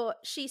so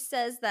she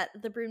says that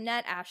the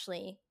brunette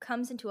Ashlee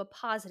comes into a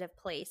positive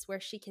place where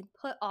she can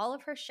put all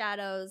of her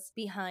shadows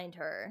behind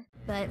her.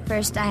 But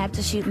first I have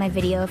to shoot my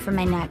video for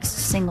my next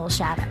single,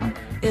 Shadow.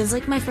 It was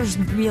like my first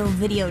real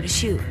video to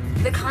shoot.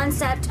 The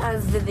concept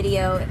of the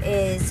video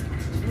is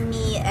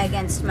me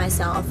against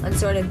myself and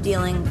sort of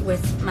dealing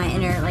with my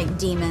inner like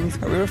demons.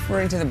 Are we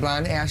referring to the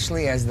blonde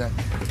Ashlee as the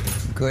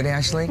good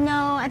Ashlee?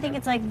 No, I think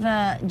it's like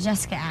the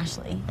Jessica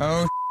Ashlee.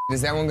 Oh,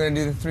 is that one gonna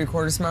do the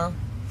 3/4 smile?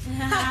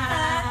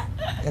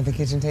 At the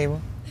kitchen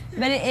table?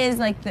 But it is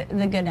like the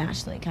good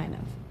Ashlee, kind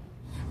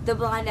of. The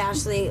blonde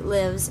Ashlee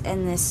lives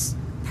in this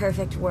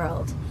perfect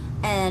world,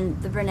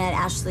 and the brunette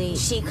Ashlee,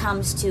 she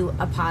comes to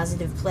a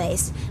positive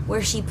place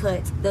where she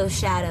puts those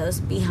shadows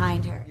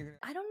behind her.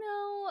 I don't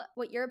know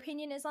what your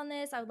opinion is on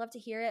this. I would love to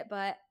hear it,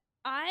 but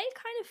I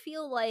kind of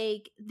feel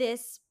like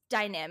this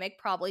dynamic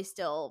probably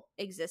still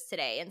exists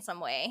today in some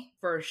way.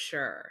 For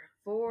sure.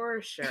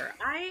 For sure.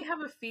 I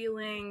have a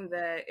feeling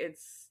that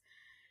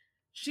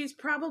she's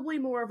probably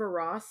more of a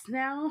Ross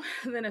now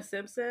than a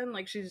Simpson.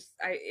 Like,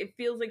 it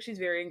feels like she's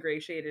very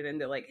ingratiated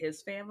into like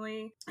his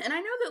family. And I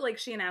know that like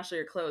she and Ashlee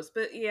are close,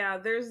 but yeah,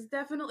 there's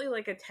definitely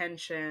like a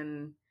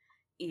tension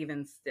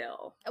even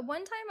still.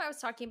 One time I was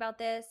talking about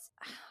this.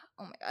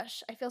 Oh my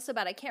gosh, I feel so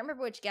bad. I can't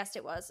remember which guest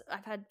it was.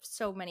 I've had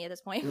so many at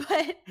this point,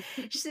 but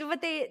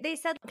what they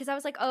said, because I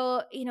was like,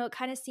 oh, it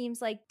kind of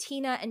seems like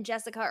Tina and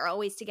Jessica are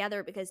always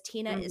together because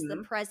Tina is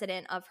the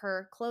president of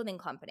her clothing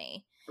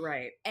company.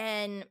 Right.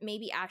 And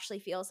maybe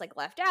Ashlee feels like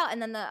left out.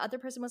 And then the other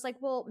person was like,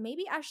 well,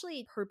 maybe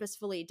Ashlee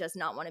purposefully does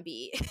not want to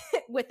be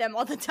with them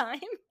all the time.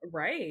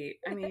 Right.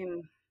 I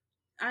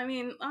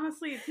mean,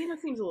 honestly, Tina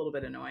seems a little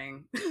bit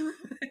annoying.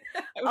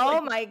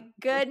 Oh my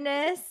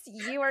goodness.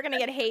 You are going to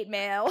get hate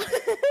mail.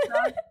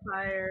 Shots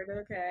fired.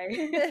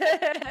 Okay.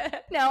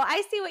 No,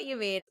 I see what you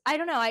mean. I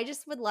don't know. I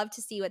just would love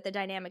to see what the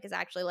dynamic is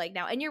actually like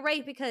now. And you're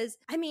right, because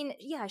I mean,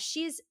 yeah,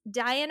 she's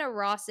Diana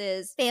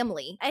Ross's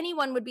family.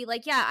 Anyone would be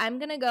like, yeah, I'm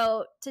going to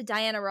go to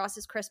Diana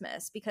Ross's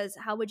Christmas, because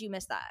how would you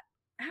miss that?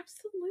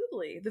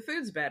 Absolutely. The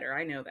food's better.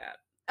 I know that.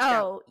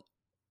 Oh, yeah.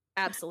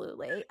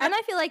 Absolutely. And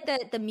I feel like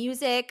the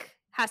music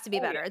has to be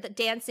better. Yeah. The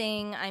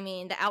dancing, I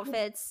mean, the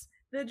outfits.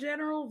 The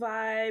general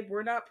vibe.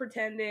 We're not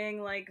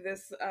pretending like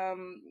this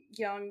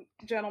young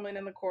gentleman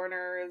in the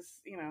corner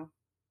is,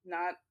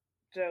 not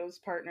Joe's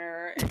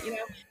partner.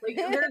 Like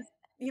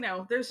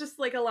there's just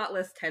like a lot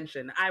less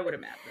tension, I would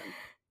imagine.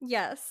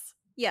 Yes.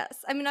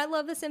 I mean, I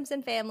love the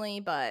Simpson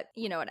family, but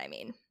you know what I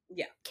mean.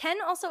 Yeah. Ken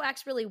also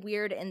acts really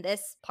weird in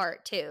this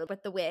part too,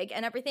 with the wig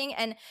and everything.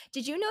 And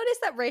did you notice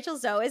that Rachel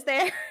Zoe is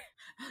there?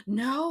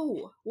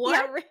 No. What?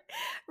 Yeah,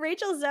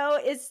 Rachel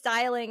Zoe is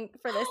styling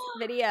for this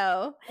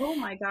video. Oh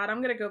my God,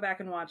 I'm gonna go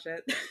back and watch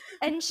it.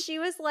 And she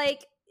was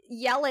like,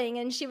 yelling,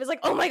 and she was like,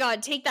 oh my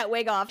God, take that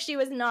wig off. She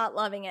was not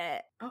loving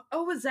it.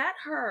 Oh, was that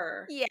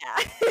her? Yeah.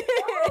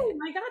 Oh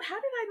my God, how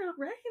did I not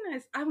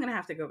recognize? I'm going to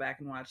have to go back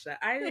and watch that.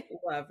 I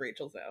love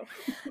Rachel Zoe.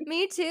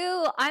 Me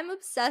too. I'm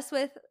obsessed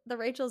with the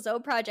Rachel Zoe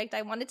project.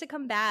 I wanted to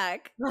come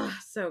back.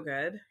 So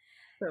good.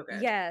 So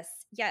good. Yes.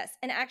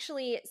 And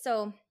actually,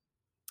 so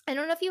I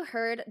don't know if you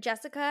heard,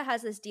 Jessica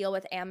has this deal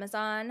with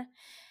Amazon,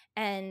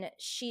 and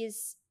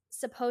she's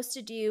supposed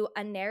to do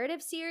a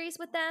narrative series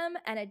with them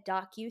and a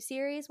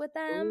docu-series with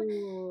them.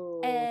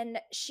 Ooh. And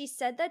she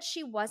said that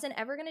she wasn't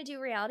ever going to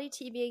do reality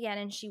TV again,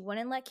 and she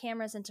wouldn't let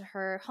cameras into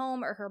her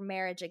home or her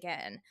marriage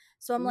again.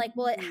 So I'm like,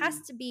 well, it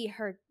has to be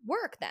her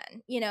work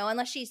then,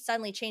 unless she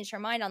suddenly changed her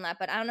mind on that.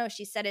 But I don't know,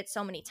 she said it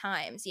so many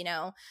times,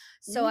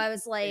 So I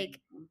was like,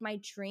 my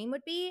dream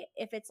would be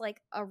if it's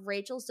like a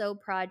Rachel Zoe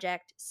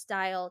project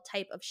style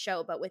type of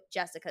show, but with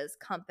Jessica's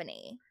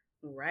company.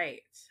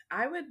 Right.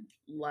 I would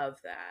love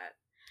that.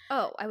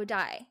 Oh, I would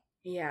die.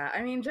 Yeah,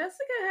 I mean,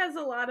 Jessica has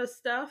a lot of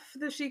stuff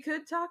that she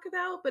could talk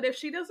about, but if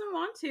she doesn't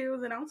want to,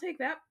 then I'll take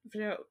that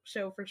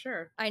show for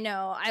sure. I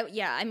know.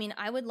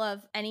 I would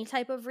love any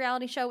type of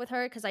reality show with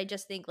her, because I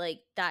just think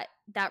like that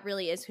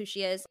really is who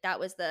she is. That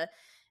was the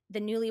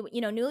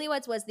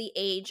Newlyweds was the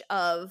age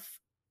of,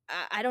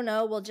 I don't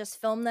know, we'll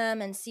just film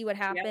them and see what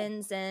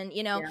happens. And,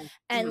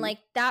 and like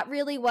that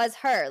really was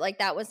her. Like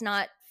that was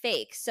not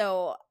fake.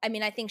 So, I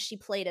mean, I think she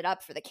played it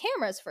up for the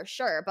cameras for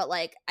sure. But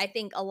like, I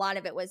think a lot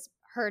of it was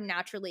her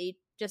naturally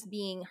just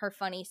being her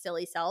funny,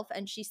 silly self.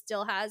 And she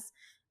still has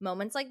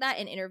moments like that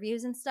in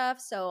interviews and stuff.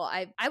 So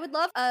I would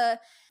love a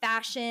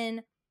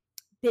fashion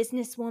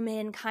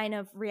businesswoman kind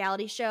of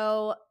reality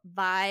show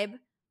vibe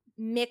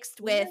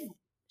mixed with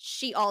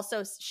she's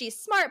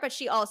smart, but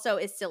she also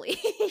is silly,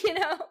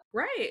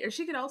 Right. Or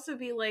she could also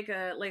be like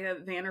a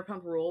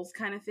Vanderpump Rules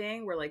kind of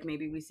thing, where like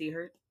maybe we see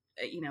her,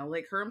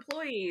 like her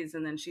employees,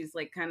 and then she's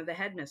like kind of the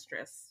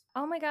headmistress.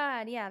 Oh my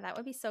God. Yeah, that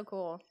would be so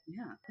cool.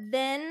 Yeah.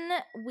 Then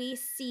we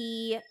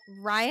see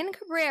Ryan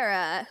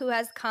Cabrera, who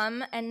has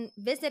come and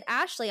visit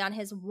Ashlee on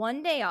his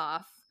one day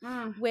off,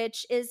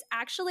 which is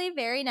actually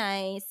very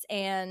nice.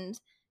 And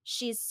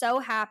she's so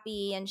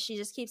happy, and she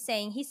just keeps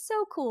saying, he's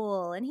so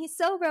cool and he's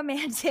so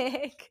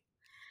romantic.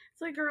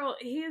 It's like, girl,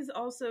 he is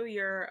also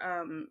your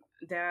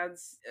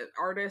dad's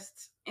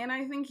artist, and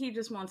I think he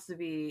just wants to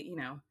be,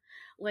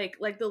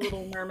 like the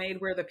Little Mermaid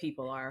where the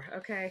people are,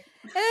 okay?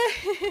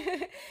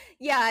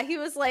 Yeah, he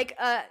was like,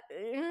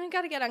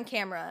 gotta get on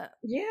camera.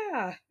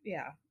 Yeah.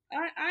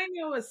 I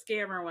know a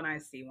scammer when I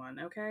see one,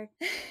 okay?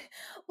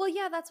 Well,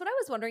 yeah, that's what I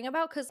was wondering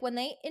about, because when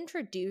they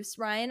introduced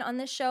Ryan on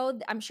this show,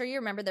 I'm sure you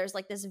remember there's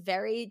like this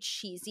very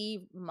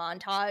cheesy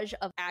montage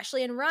of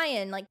Ashlee and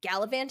Ryan like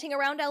gallivanting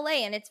around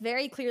LA, and it's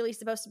very clearly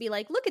supposed to be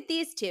like, look at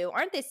these two,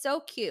 aren't they so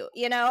cute?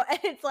 And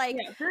it's like,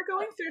 yeah, they're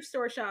going through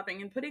store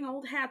shopping and putting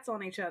old hats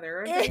on each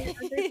other. Aren't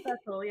they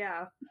special?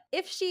 Yeah.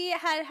 If she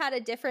had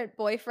a different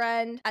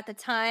boyfriend at the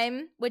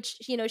time, which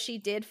she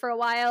did for a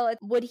while,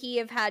 would he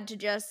have had to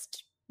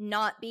just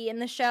not be in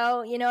the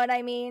show? You know what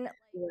I mean?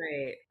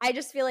 Right. I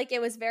just feel like it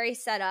was very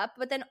set up.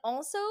 But then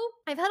also,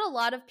 I've had a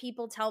lot of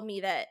people tell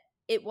me that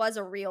it was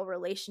a real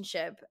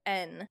relationship,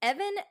 and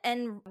Evan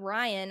and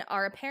Ryan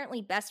are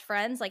apparently best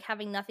friends, like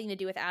having nothing to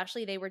do with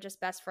Ashlee. They were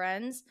just best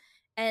friends.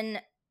 And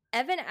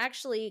Evan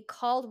actually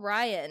called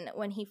Ryan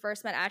when he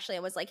first met Ashlee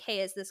and was like,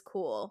 hey, is this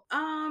cool?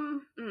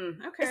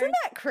 Okay. Isn't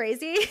that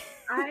crazy?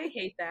 I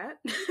hate that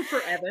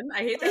for Evan. I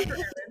hate that for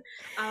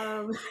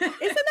Evan.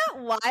 Isn't that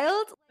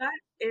wild? That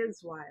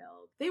is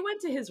wild. They went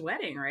to his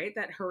wedding, right?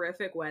 That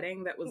horrific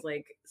wedding that was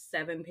like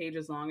 7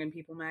 pages long in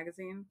People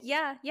magazine.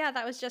 Yeah,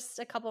 that was just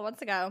a couple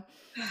months ago.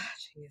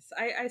 Jeez.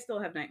 I still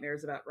have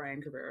nightmares about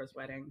Ryan Cabrera's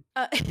wedding.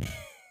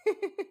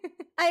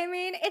 I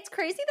mean, it's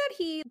crazy that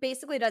he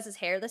basically does his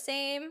hair the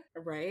same.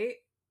 Right?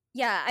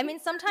 Yeah, I mean,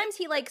 sometimes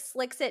he like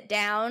slicks it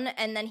down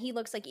and then he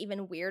looks like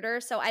even weirder,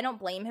 so I don't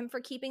blame him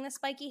for keeping the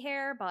spiky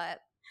hair, but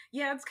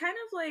yeah, it's kind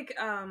of like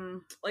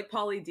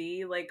Pauly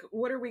D, like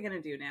what are we going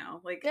to do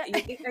now? Like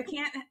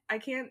I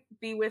can't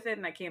be with it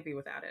and I can't be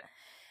without it.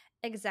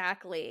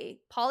 Exactly.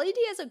 Pauly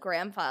D as a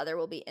grandfather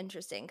will be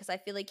interesting, because I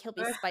feel like he'll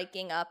be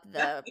spiking up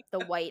the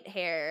white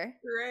hair.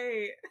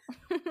 Right.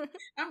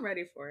 I'm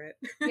ready for it.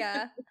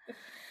 Yeah.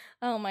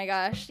 Oh my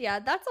gosh. Yeah,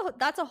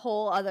 that's a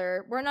whole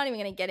other, we're not even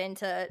going to get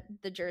into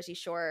the Jersey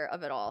Shore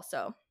of it all,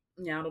 so.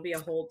 Yeah, it'll be a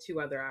whole 2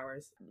 other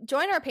hours.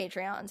 Join our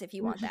Patreons if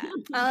you want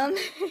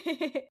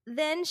that.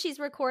 Then she's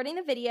recording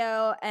the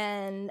video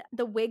and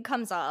the wig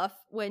comes off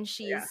when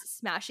she's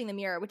smashing the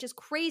mirror, which is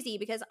crazy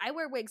because I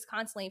wear wigs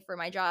constantly for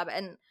my job,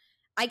 and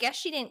I guess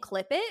she didn't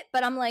clip it,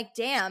 but I'm like,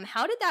 damn,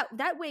 how did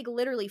that wig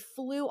literally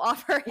flew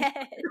off her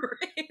head?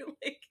 Right?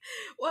 Like,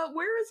 well,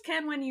 where is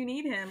Ken when you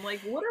need him? Like,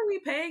 what are we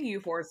paying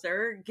you for,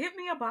 sir? Give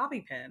me a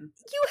bobby pin.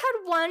 You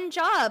had one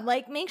job.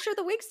 Like, make sure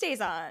the wig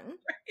stays on.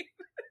 Right.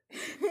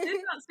 It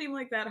did not seem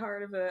like that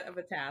hard of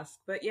a task,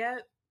 but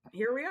yet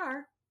here we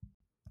are.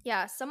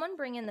 Yeah, someone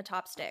bring in the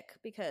top stick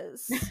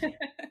because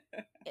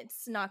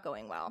it's not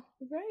going well.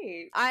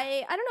 Right.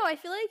 I don't know. I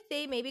feel like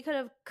they maybe could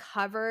have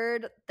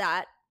covered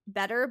that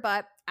better,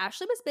 but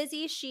Ashlee was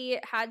busy. She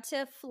had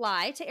to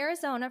fly to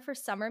Arizona for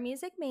Summer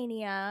Music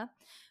Mania,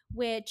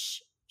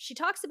 which she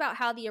talks about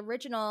how the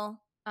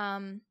original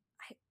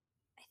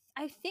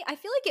I feel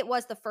like it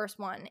was the first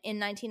one in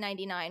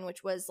 1999,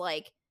 which was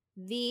like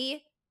the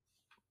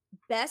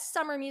best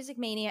Summer Music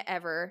Mania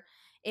ever.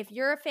 If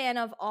you're a fan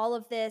of all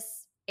of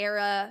this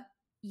era,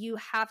 you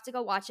have to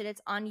go watch it.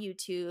 It's on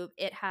YouTube.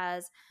 It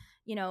has,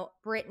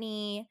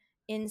 Britney,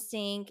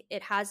 NSYNC.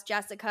 It has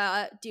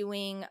Jessica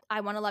doing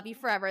I Want to Love You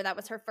Forever. That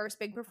was her first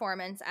big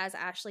performance, as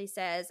Ashlee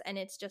says. And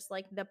it's just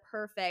like the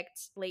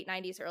perfect late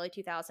 90s, early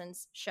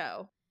 2000s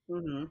show.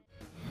 Mm-hmm.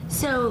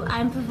 So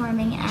I'm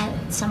performing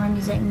at Summer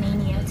Music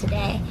Mania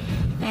today,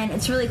 and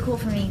it's really cool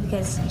for me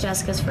because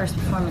Jessica's first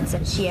performance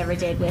that she ever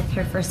did with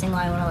her first single,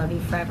 I Want to Love You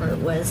Forever,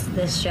 was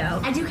this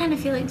show. I do kind of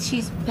feel like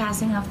she's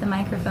passing off the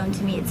microphone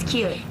to me. It's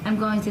cute. I'm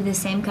going through the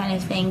same kind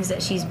of things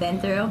that she's been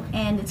through,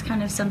 and it's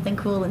kind of something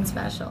cool and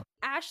special.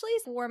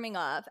 Ashlee's warming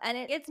up, and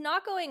it's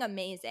not going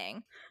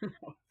amazing.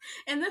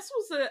 And this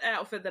was the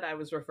outfit that I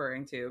was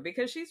referring to,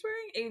 because she's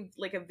wearing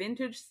a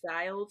vintage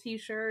style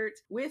t-shirt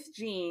with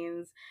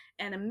jeans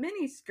and a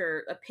mini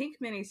skirt, a pink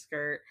mini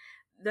skirt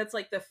that's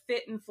like the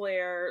fit and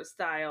flare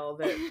style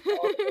that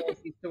all the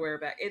girls used to wear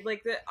back.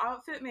 The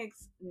outfit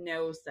makes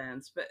no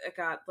sense, but it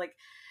got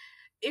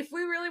if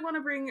we really want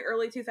to bring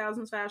early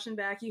 2000s fashion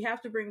back, you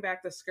have to bring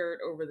back the skirt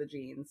over the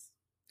jeans.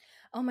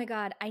 Oh my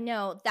God, I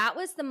know. That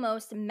was the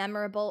most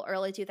memorable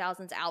early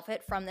 2000s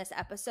outfit from this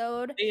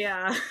episode.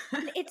 Yeah.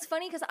 It's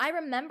funny because I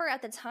remember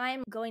at the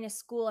time going to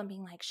school and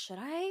being like, should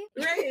I?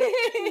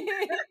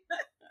 Right.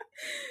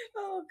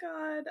 Oh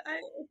God.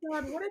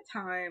 God, what a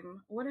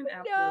time. What an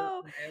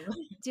absolute time.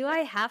 Do I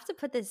have to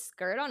put this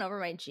skirt on over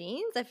my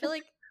jeans? I feel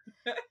like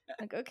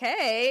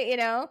okay,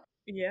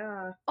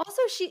 Yeah.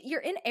 Also,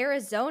 you're in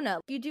Arizona.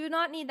 You do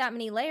not need that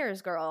many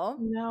layers, girl.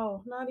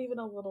 No, not even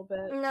a little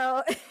bit.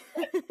 No.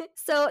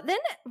 So then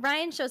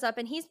Ryan shows up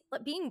and he's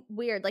being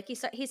weird. Like he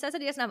says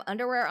that he doesn't have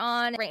underwear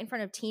on right in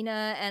front of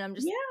Tina, and I'm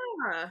just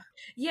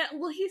yeah.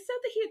 Well, he said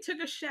that he had took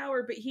a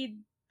shower, but he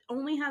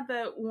only had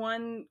the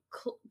one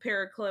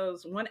pair of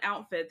clothes, one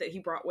outfit that he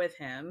brought with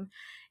him,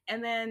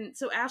 and then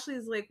so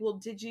Ashlee's like, "Well,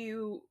 did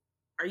you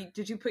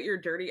put your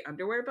dirty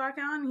underwear back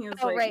on?" He was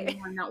right.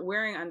 "No, I'm not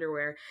wearing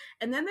underwear."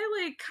 And then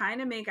they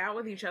kind of make out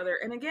with each other.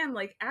 And again,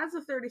 as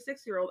a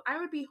 36-year-old, I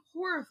would be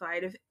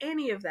horrified if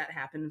any of that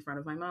happened in front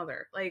of my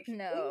mother.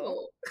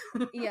 No.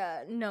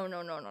 Yeah, no.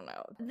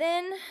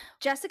 Then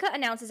Jessica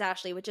announces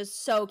Ashlee, which is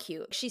so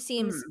cute. She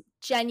seems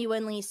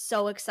genuinely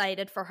so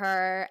excited for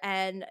her.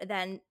 And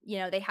then,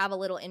 they have a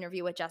little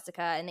interview with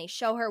Jessica and they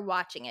show her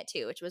watching it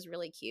too, which was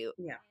really cute.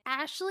 Yeah.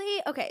 Ashlee,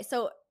 okay,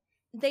 so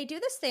they do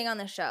this thing on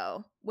the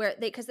show where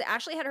because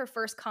Ashlee had her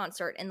first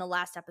concert in the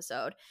last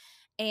episode,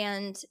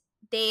 and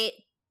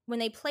when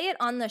they play it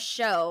on the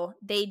show,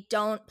 they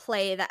don't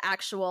play the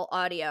actual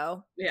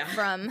audio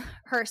from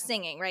her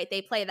singing, right?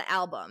 They play the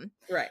album.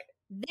 Right.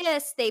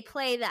 They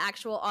play the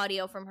actual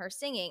audio from her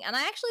singing, and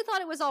I actually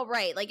thought it was all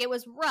right. It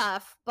was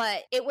rough,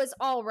 but it was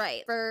all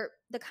right for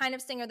the kind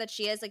of singer that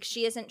she is.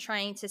 She isn't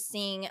trying to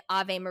sing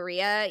Ave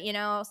Maria,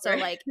 so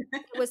right.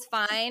 It was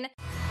fine.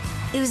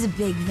 It was a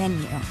big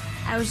venue.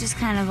 I was just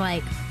kind of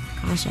like,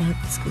 gosh, I hope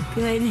this goes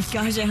good.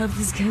 Gosh, I hope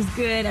this goes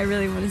good. I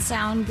really want to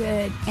sound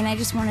good. And I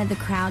just wanted the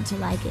crowd to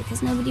like it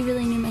because nobody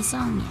really knew my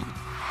song yet.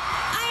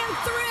 I am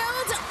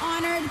thrilled,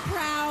 honored,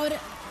 proud,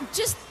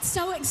 just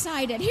so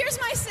excited. Here's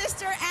my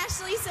sister,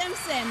 Ashlee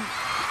Simpson.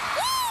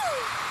 Woo!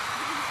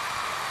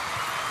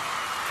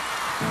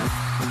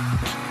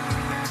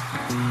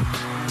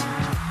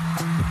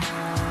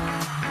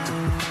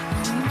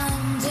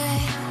 Monday,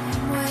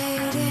 I'm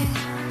waiting.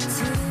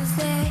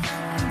 Tuesday,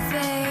 I'm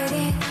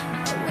fading.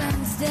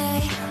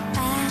 Wednesday,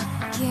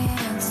 I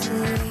can't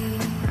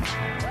sleep.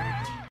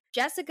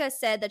 Jessica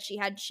said that she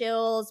had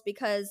chills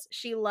because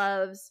she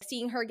loves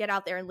seeing her get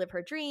out there and live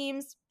her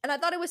dreams. And I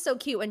thought it was so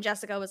cute when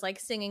Jessica was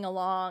singing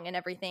along and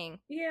everything.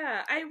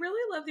 Yeah, I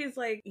really love these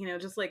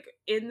just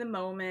in the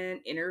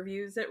moment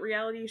interviews that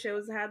reality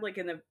shows had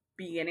in the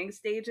beginning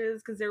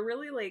stages, because they're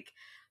really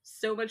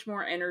so much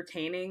more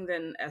entertaining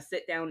than a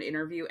sit down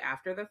interview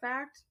after the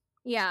fact.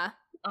 Yeah.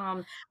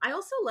 I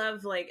also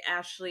love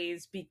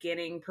Ashlee's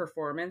beginning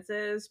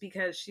performances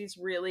because she's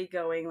really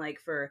going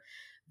for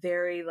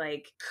very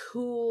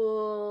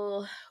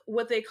cool,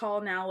 what they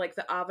call now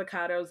the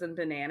avocados and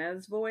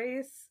bananas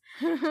voice.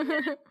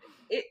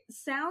 It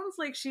sounds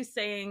like she's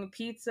saying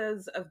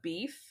pizzas of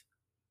beef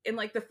in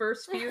the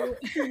first few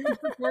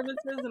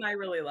performances, and I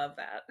really love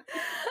that.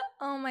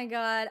 Oh my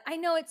God. I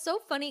know, it's so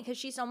funny because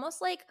she's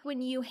almost like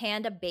when you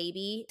hand a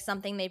baby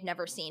something they've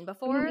never seen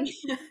before. You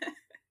know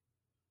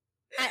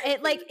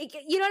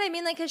what I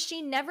mean? Because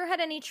she never had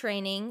any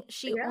training.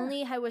 She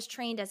only was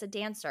trained as a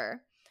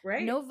dancer.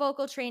 Right. No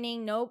vocal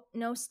training,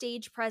 no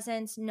stage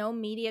presence, no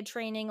media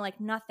training,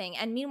 nothing.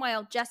 And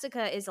meanwhile,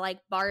 Jessica is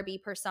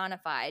Barbie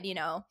personified,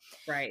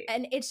 Right.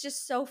 And it's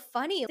just so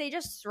funny. They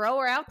just throw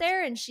her out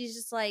there and she's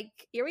just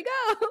here we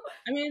go.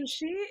 I mean,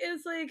 she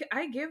is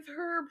I give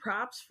her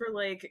props for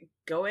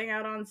going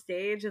out on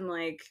stage and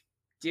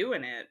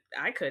doing it.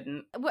 I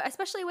couldn't.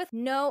 Especially with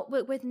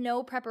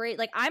no preparation.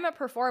 Like, I'm a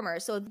performer,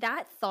 so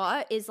that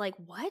thought is like,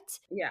 what?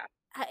 Yeah.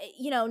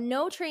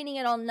 No training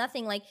at all,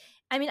 nothing. Like,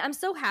 I mean, I'm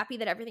so happy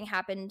that everything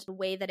happened the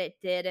way that it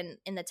did and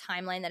in the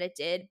timeline that it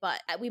did,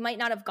 but we might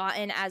not have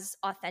gotten as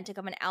authentic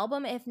of an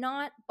album if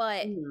not.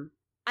 But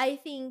I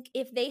think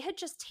if they had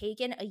just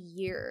taken a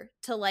year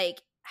to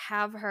like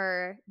have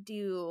her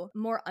do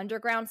more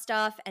underground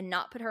stuff and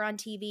not put her on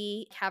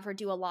TV, have her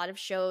do a lot of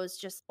shows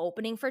just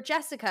opening for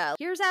Jessica.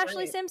 Here's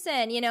Ashlee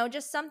Simpson,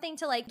 just something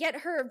to like get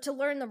her to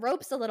learn the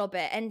ropes a little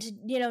bit and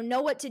to,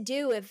 know what to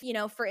do if,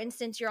 for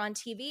instance, you're on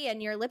TV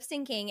and you're lip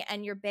syncing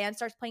and your band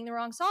starts playing the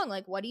wrong song.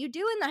 Like, what do you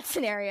do in that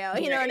scenario?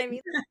 You know what I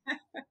mean?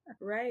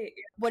 Right.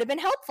 Would have been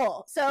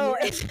helpful. So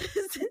it's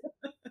just...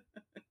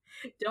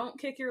 Don't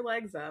kick your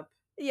legs up.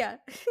 Yeah.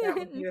 That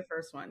would be the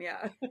first one.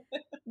 Yeah.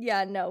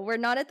 Yeah, no, we're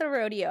not at the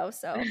rodeo.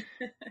 So,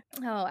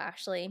 oh,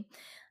 Ashlee.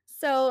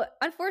 So,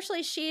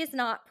 unfortunately, she is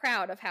not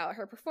proud of how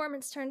her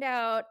performance turned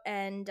out.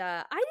 And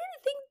I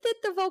didn't think that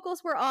the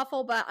vocals were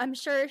awful, but I'm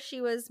sure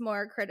she was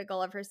more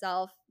critical of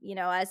herself,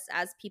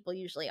 as people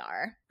usually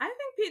are. I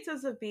think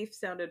Pizzas of Beef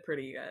sounded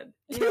pretty good.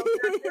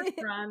 That first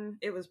run,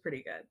 it was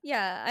pretty good.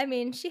 Yeah, I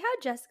mean, she had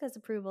Jessica's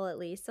approval at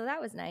least, so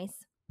that was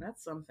nice.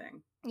 That's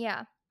something.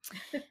 Yeah.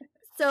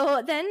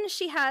 So then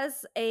she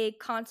has a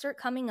concert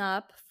coming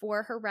up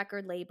for her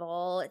record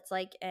label. It's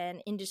like an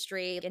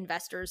industry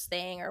investors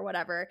thing or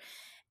whatever.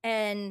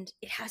 And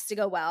it has to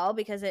go well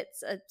because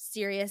it's a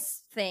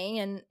serious thing.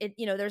 And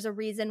there's a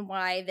reason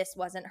why this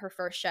wasn't her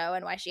first show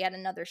and why she had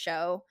another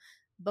show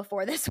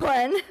before this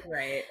one.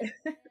 Right.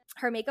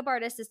 Her makeup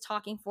artist is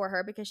talking for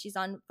her because she's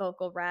on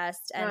vocal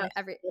rest and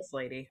this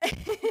lady.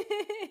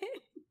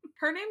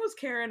 Her name was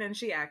Karen and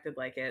she acted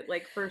like it,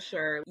 like for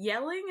sure.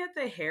 Yelling at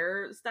the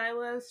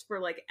hairstylist for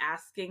like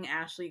asking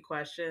Ashlee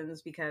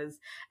questions because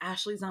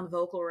Ashlee's on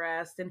vocal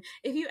rest. And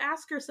if you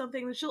ask her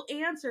something, then she'll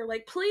answer.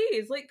 Like,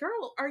 please, like,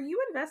 girl, are you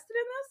invested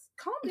in this?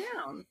 Calm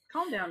down.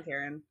 Calm down,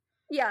 Karen.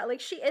 Yeah, like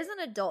she is an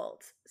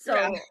adult. So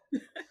yeah.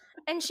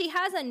 And she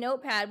has a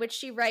notepad which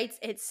she writes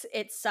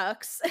it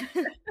sucks.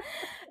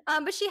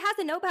 But she has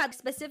a notepad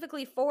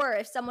specifically for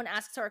if someone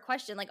asks her a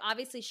question. Like,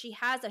 obviously she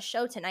has a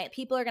show tonight.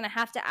 People are going to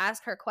have to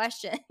ask her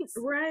questions.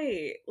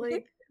 Right.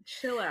 Like,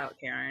 chill out,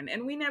 Karen.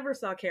 And we never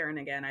saw Karen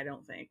again, I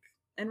don't think.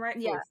 And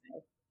rightfully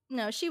so.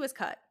 No, she was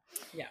cut.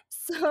 Yeah.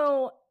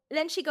 So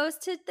then she goes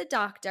to the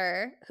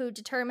doctor who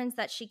determines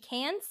that she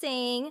can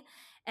sing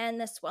and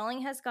the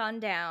swelling has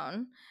gone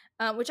down,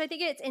 which I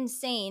think it's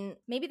insane.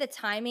 Maybe the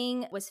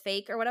timing was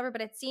fake or whatever,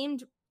 but it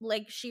seemed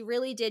like she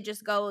really did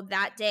just go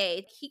that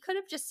day. He could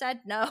have just said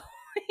no,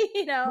 I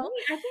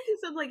think he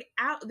said like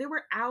they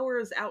were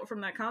hours out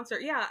from that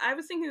concert. Yeah, I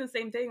was thinking the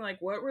same thing. Like,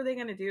 what were they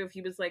going to do if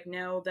he was like,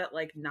 no, that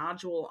like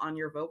nodule on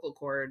your vocal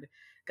cord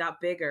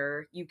got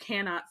bigger. You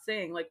cannot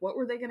sing. Like, what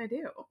were they going to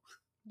do?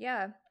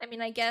 Yeah. I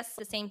mean, I guess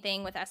the same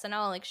thing with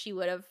SNL. Like, she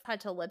would have had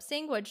to lip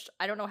sync, which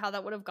I don't know how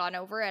that would have gone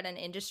over at an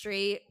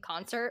industry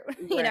concert,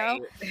 you know?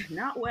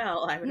 Not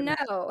well, I would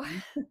No.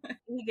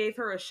 He gave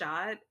her a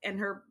shot and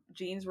her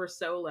jeans were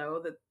so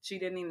low that she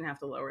didn't even have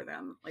to lower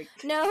them. Like,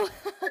 no.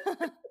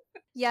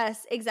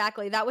 Yes,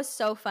 exactly. That was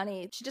so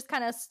funny. She just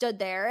kind of stood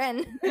there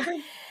and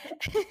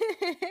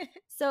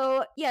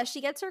so yeah,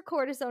 she gets her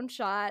cortisone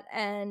shot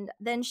and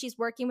then she's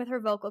working with her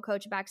vocal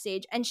coach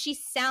backstage and she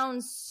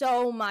sounds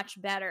so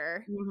much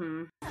better.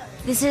 Mm-hmm.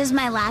 This is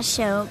my last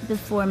show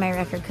before my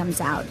record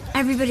comes out.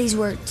 Everybody's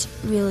worked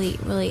really,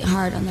 really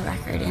hard on the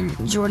record and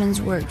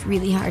Jordan's worked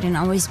really hard and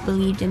always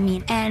believed in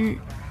me. And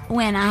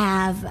when I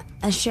have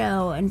a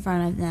show in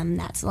front of them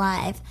that's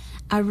live,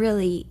 I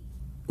really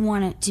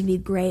want it to be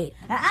great.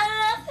 I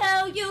love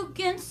how you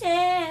can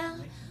tell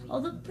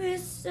all the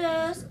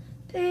pieces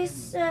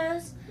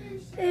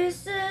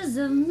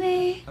of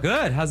me.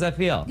 Good. How's that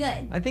feel?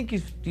 Good. I think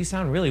you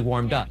sound really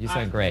warmed up. You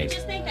sound great.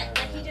 Just think that,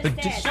 like he But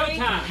just said. showtime.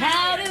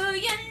 How do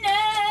you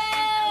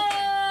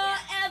know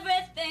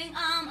everything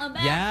I'm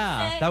about?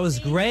 Yeah, that was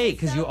great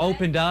because you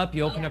opened up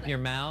your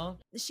mouth.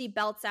 She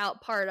belts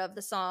out part of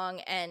the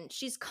song and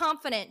she's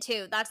confident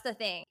too. That's the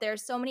thing.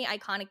 There's so many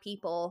iconic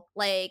people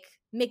like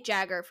Mick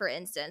Jagger, for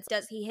instance.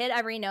 Does he hit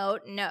every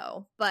note?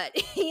 No. But,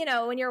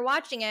 when you're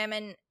watching him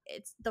and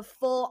it's the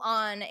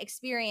full-on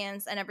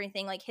experience and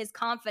everything, like his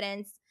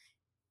confidence,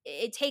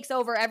 it takes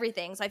over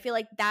everything. So I feel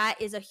like that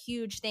is a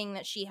huge thing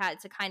that she had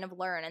to kind of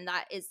learn. And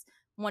that is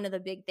one of the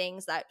big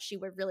things that she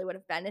would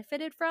have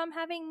benefited from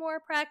having more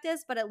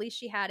practice. But at least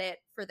she had it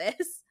for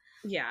this.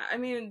 Yeah, I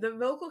mean, the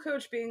vocal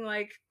coach being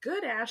like,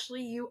 good,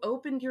 Ashlee, you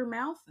opened your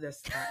mouth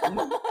this time.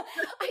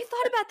 I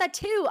thought about that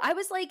too. I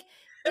was like,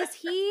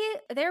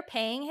 they're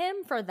paying him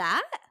for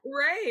that?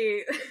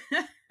 Right.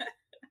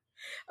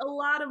 A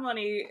lot of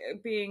money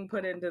being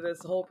put into this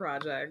whole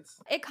project.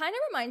 It kind of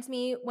reminds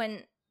me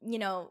when,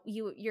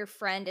 your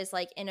friend is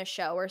like in a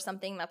show or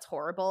something that's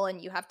horrible and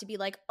you have to be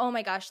like, oh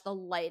my gosh, the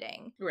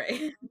lighting.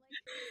 Right.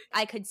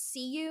 I could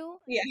see you.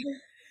 Yeah.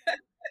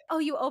 Oh,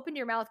 you opened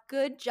your mouth.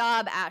 Good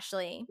job,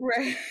 Ashlee.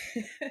 Right.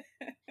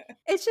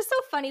 It's just so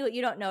funny what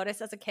you don't notice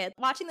as a kid.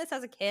 Watching this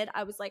as a kid,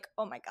 I was like,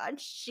 oh my God,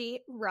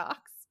 she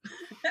rocks.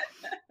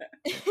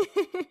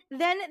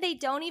 Then they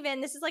don't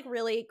even, this is like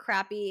really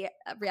crappy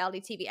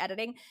reality TV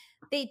editing.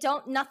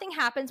 Nothing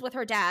happens with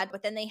her dad,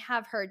 but then they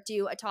have her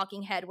do a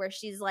talking head where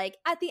she's like,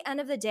 at the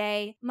end of the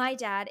day, my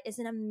dad is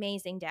an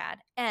amazing dad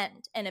and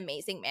an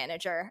amazing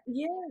manager.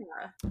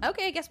 Yeah.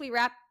 Okay, I guess we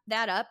wrap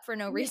that up for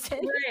no reason.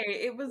 Right.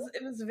 It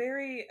was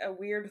very a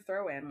weird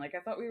throw in. Like, I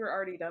thought we were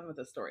already done with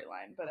the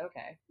storyline, but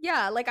okay.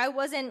 Yeah, like I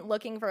wasn't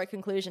looking for a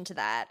conclusion to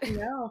that.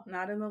 No,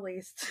 not in the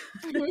least.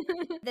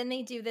 Then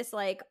they do this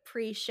like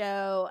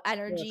pre-show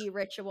energy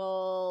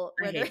ritual.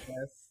 I hate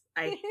this.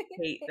 I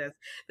hate this.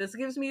 This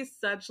gives me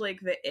such like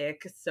the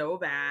ick so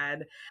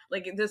bad.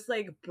 Like this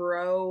like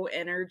bro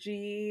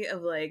energy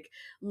of like,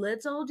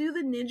 let's all do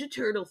the Ninja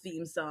Turtle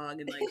theme song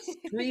and like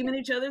scream in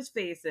each other's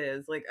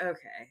faces. Like,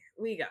 okay,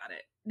 we got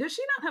it. Does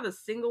she not have a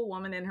single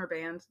woman in her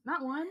band?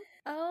 Not one?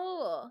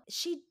 Oh,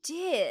 she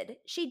did.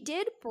 She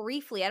did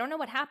briefly. I don't know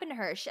what happened to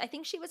her. I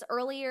think she was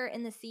earlier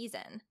in the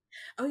season.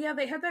 Oh yeah,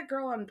 they had that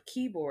girl on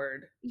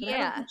keyboard. But I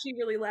don't think she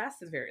really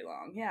lasted very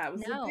long. Yeah, it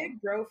was a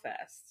big bro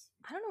fest.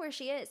 I don't know where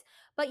she is.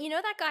 But you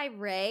know that guy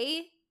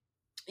Ray?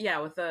 Yeah,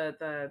 with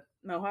the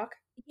mohawk?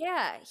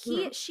 Yeah,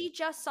 she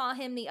just saw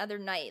him the other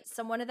night.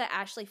 One of the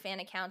Ashlee fan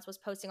accounts was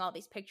posting all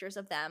these pictures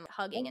of them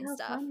hugging and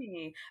stuff.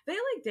 Funny. They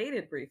like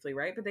dated briefly,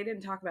 right? But they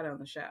didn't talk about it on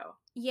the show.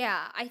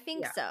 Yeah, I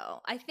think so.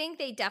 I think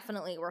they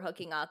definitely were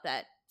hooking up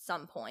at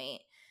some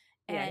point.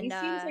 Yeah, and he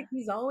seems like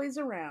he's always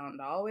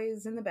around,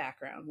 always in the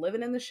background,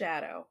 living in the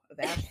shadow of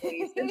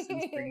Ashlee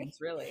Simpson's dreams,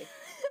 really.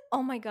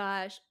 Oh my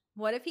gosh.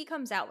 What if he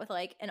comes out with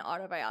like an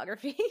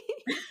autobiography?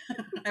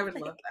 I would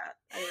love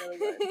that. I really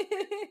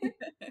would.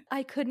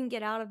 I couldn't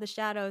get out of the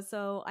shadows,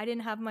 so I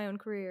didn't have my own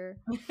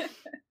career.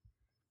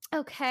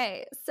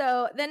 Okay,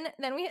 so then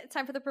we had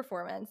time for the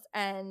performance,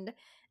 and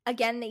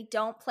again, they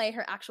don't play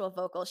her actual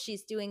vocals.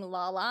 She's doing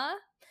La La,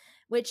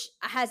 which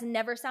has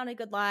never sounded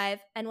good live,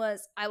 and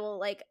I will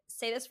like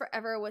say this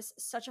forever, was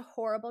such a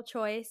horrible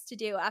choice to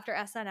do after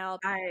SNL.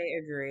 I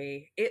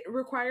agree. It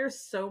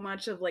requires so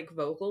much of like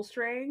vocal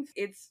strength.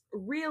 It's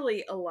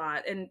really a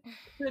lot and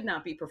could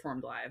not be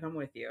performed live. I'm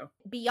with you.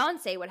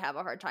 Beyonce would have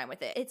a hard time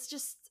with it.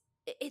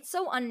 It's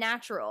so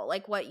unnatural,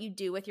 like what you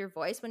do with your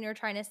voice when you're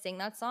trying to sing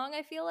that song,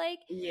 I feel like.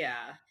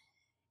 Yeah.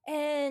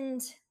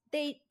 And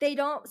they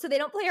don't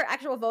play her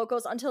actual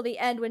vocals until the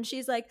end when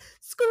she's like,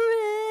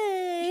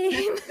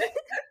 scream.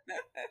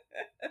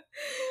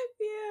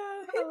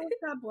 Yeah. Oh,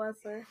 God bless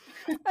her.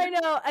 I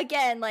know.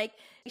 Again, like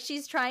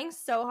she's trying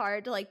so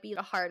hard to like be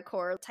a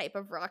hardcore type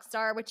of rock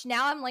star, which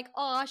now I'm like,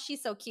 oh,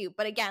 she's so cute.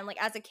 But again,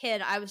 like as a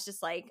kid, I was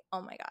just like,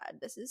 oh my God,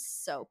 this is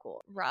so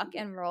cool. Rock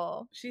and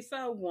roll. She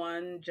saw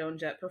one Joan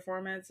Jett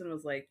performance and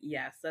was like,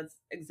 yes, that's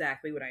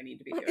exactly what I need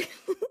to be doing.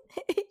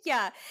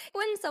 Yeah.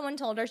 When someone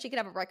told her she could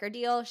have a record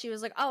deal, she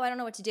was like, oh, I don't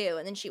know what to do.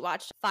 And then she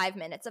watched 5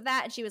 minutes of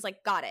that and she was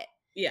like, got it.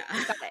 Yeah.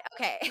 Got it.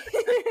 Okay.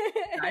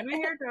 Dye my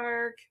hair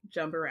dark,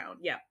 jump around.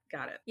 Yeah,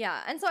 got it.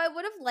 Yeah. And so I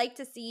would have liked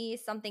to see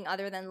something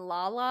other than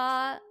La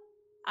La.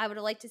 I would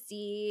have liked to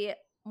see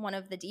one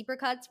of the deeper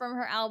cuts from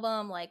her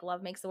album, like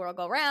Love Makes the World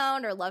Go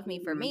Round or Love Me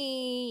for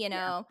Me, you know.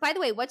 Yeah. By the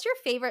way, what's your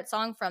favorite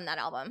song from that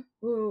album?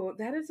 Ooh,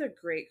 that is a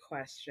great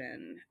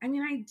question. I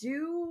mean, I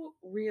do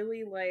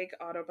really like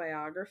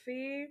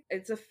Autobiography.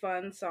 It's a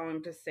fun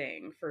song to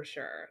sing for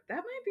sure. That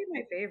might be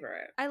my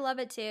favorite. I love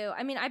it too.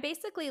 I mean, I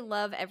basically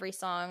love every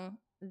song,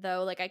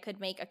 though. Like I could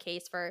make a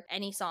case for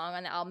any song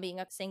on the album being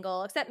a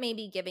single, except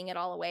maybe Giving It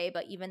All Away.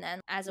 But even then,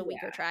 as a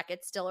weaker track,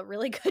 it's still a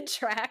really good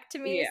track to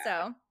me. Yeah.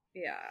 So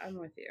yeah, I'm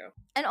with you.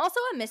 And also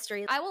a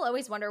mystery. I will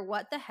always wonder,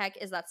 what the heck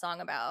is that song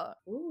about?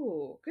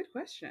 Ooh, good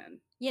question.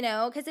 You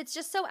know, because it's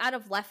just so out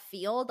of left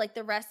field. Like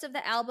the rest of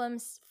the album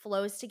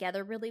flows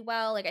together really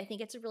well. Like I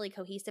think it's a really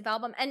cohesive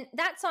album. And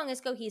that song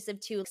is cohesive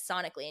too,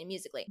 sonically and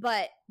musically.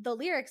 But the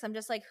lyrics, I'm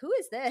just like, who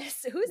is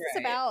this? Who is this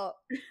about?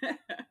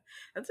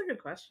 That's a good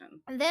question.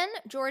 And then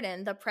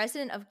Jordan, the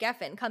president of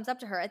Geffen, comes up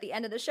to her at the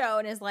end of the show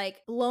and is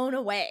like blown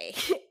away.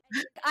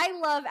 I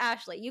love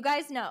Ashlee. You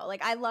guys know,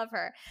 like I love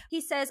her.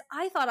 He says,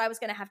 I thought I was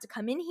going to have to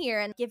come in here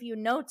and give you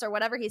notes or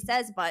whatever he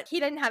says, but he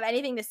didn't have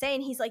anything to say.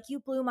 And he's like, you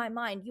blew my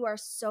mind. You are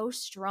so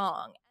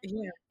strong.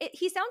 Yeah.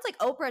 He sounds like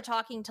Oprah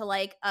talking to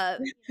like a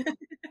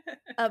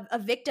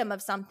victim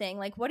of something.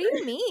 Like, what do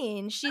you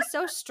mean? She's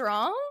so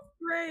strong?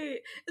 Right.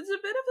 It's a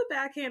bit of a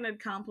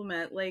backhanded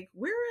compliment. Like,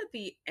 we're at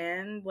the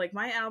end. Like,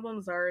 my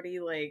album's already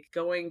like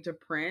going to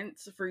print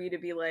for you to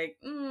be like,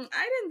 I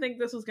didn't think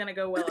this was going to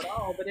go well at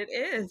all, but it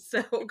is.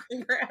 So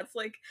congrats.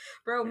 Like,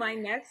 bro, my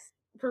next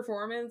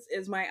performance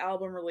is my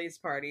album release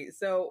party.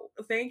 So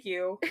thank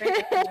you.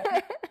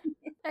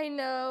 I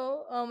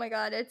know. Oh my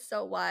God, it's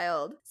so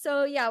wild.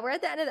 So yeah, we're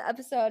at the end of the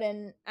episode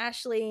and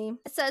Ashlee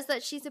says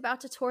that she's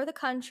about to tour the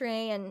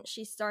country and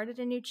she started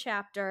a new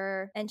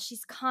chapter and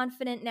she's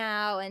confident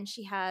now and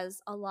she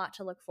has a lot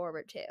to look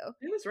forward to.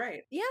 It was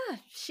right. Yeah,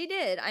 she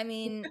did. I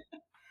mean,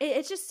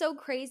 it's just so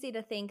crazy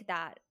to think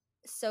that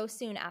so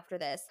soon after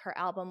this, her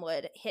album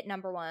would hit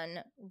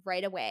 #1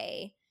 right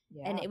away.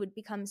 and it would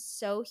become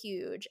so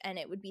huge and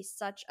it would be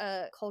such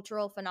a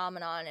cultural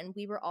phenomenon and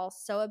we were all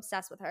so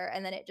obsessed with her,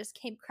 and then it just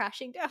came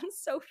crashing down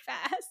so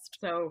fast.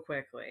 So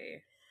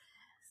quickly.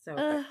 So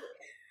quickly.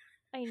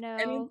 I know.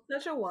 And in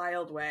such a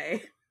wild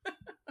way.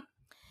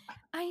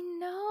 I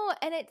know,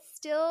 and it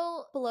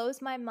still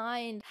blows my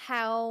mind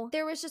how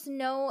there was just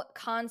no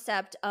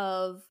concept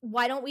of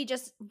why don't we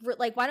just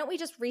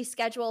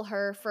reschedule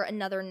her for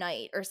another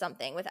night or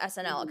something with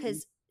SNL,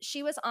 because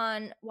she was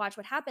on Watch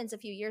What Happens a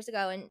few years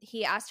ago and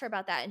he asked her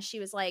about that and she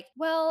was like,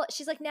 well,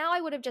 she's like, now I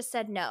would have just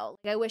said no.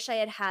 Like, I wish I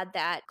had had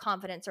that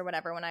confidence or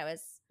whatever when I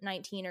was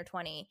 19 or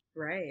 20.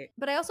 Right.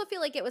 But I also feel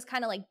like it was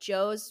kind of like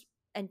Joe's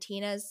and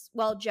Tina's,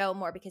 well, Joe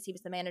more because he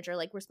was the manager,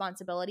 like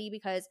responsibility,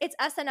 because it's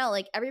SNL.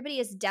 Like everybody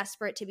is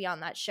desperate to be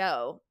on that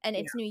show and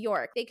it's New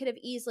York. They could have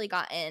easily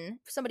gotten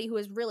somebody who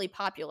was really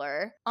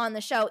popular on the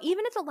show,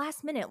 even at the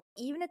last minute,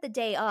 even at the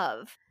day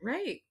of.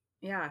 Right.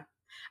 Yeah.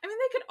 I mean,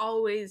 they could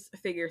always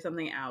figure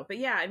something out. But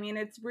yeah, I mean,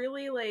 it's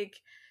really like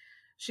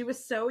she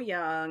was so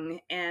young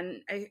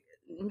and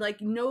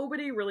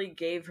nobody really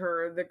gave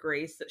her the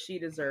grace that she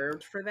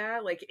deserved for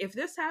that. Like if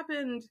this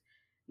happened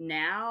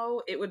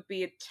now, it would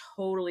be a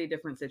totally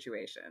different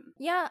situation.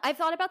 Yeah, I've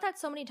thought about that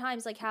so many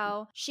times, like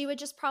how she would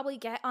just probably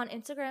get on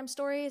Instagram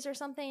stories or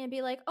something and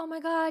be like, oh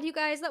my God, you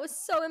guys, that was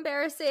so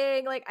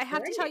embarrassing. Like, I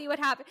have to tell you what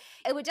happened.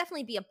 It would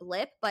definitely be a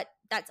blip, but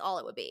that's all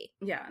it would be.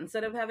 Yeah,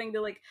 instead of having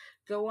to like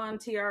go on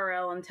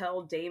TRL and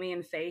tell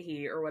Damien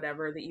Fahey or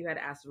whatever that you had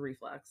acid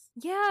reflux.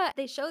 Yeah,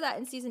 they show that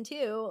in season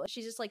 2.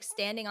 She's just like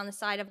standing on the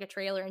side of a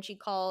trailer and she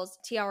calls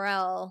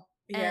TRL.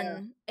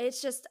 And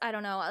it's just, I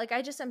don't know, like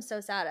I just am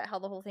so sad at how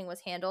the whole thing was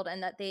handled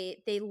and that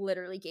they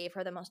literally gave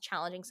her the most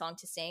challenging song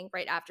to sing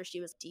right after she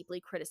was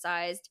deeply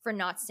criticized for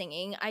not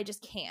singing. I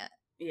just can't.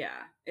 Yeah,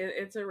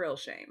 it's a real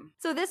shame.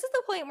 So this is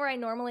the point where I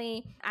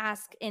normally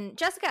ask, in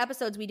Jessica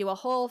episodes, we do a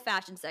whole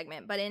fashion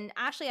segment, but in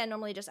Ashlee, I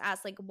normally just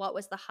ask like, what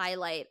was the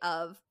highlight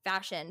of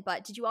fashion?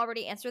 But did you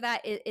already answer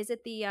that? Is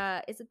it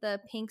the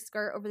pink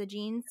skirt over the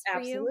jeans for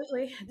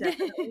Absolutely. you?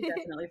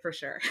 Definitely for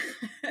sure.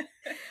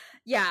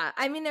 Yeah,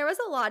 I mean, there was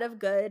a lot of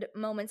good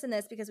moments in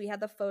this because we had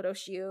the photo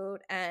shoot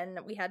and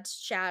we had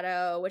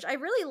Shadow, which I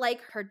really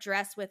like her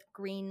dress with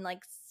green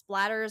like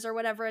splatters or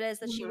whatever it is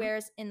that she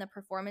wears in the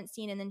performance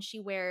scene, and then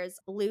she wears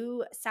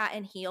blue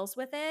satin heels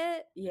with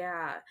it.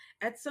 Yeah.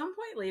 At some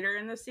point later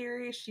in the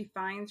series, she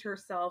finds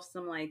herself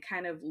some like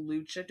kind of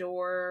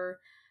luchador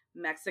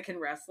Mexican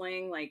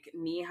wrestling, like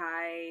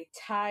knee-high,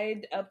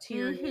 tied up to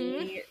your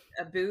knee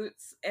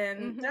boots,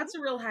 and that's a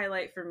real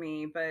highlight for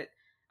me, but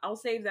I'll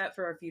save that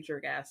for a future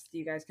guest.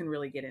 You guys can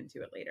really get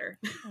into it later.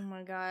 Oh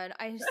my God.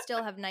 I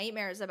still have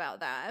nightmares about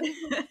that.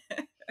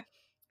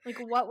 Like,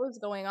 what was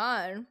going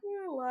on?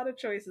 A lot of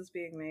choices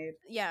being made.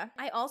 Yeah.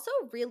 I also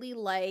really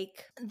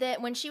like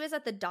that when she was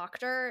at the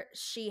doctor,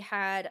 she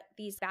had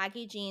these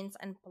baggy jeans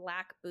and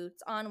black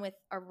boots on with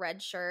a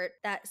red shirt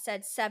that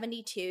said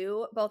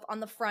 72, both on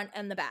the front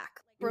and the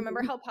back.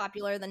 Remember how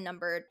popular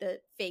the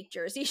fake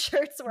jersey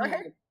shirts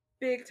were?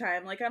 Big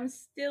time. Like, I'm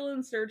still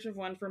in search of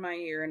one for my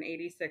ear, an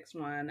 86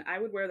 one. I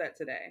would wear that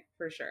today,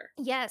 for sure.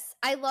 Yes.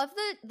 I love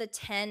the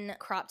 10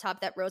 crop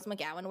top that Rose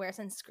McGowan wears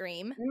in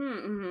Scream.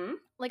 Mm-hmm.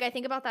 Like, I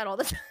think about that all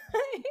the time.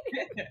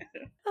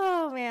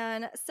 Oh,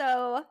 man.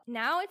 So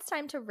now it's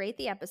time to rate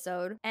the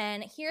episode.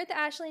 And here at the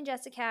Ashlee and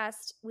Jessica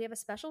cast, we have a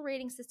special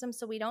rating system,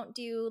 so we don't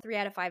do 3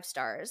 out of 5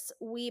 stars.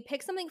 We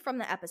pick something from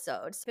the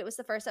episode. So if it was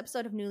the first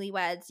episode of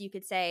Newlyweds, you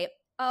could say,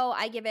 oh,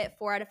 I give it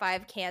 4 out of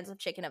 5 cans of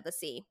chicken of the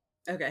sea.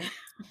 Okay.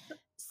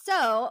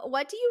 So,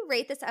 what do you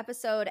rate this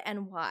episode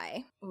and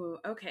why? Ooh,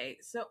 okay.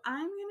 So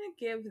I'm going to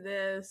give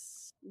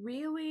this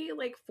really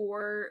like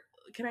 4.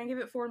 Can I give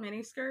it 4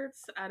 mini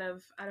skirts out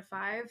of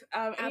 5?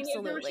 Absolutely. I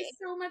mean, there was just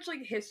so much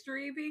like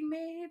history being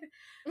made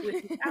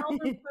with the album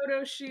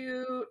photo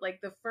shoot,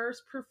 like the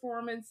first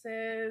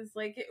performances.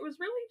 Like it was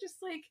really just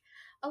like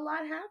a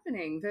lot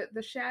happening.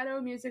 The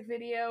Shadow music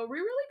video, we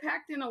really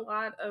packed in a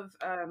lot of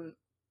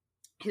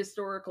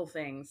historical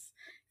things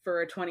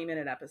for a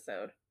 20-minute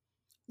episode.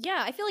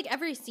 Yeah, I feel like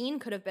every scene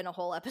could have been a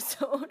whole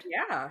episode.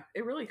 Yeah,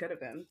 it really could have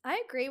been.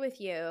 I agree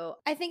with you.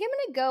 I think I'm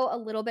going to go a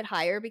little bit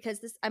higher because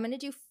I'm going to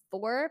do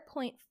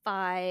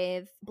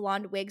 4.5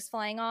 blonde wigs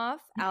flying off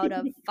out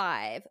of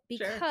 5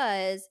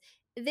 because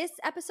this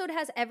episode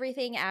has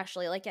everything,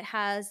 Ashlee. Like it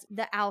has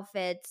the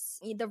outfits,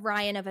 the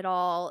Ryan of it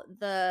all,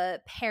 the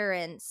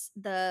parents,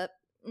 the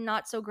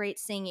not so great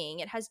singing.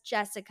 It has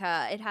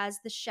Jessica. It has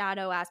the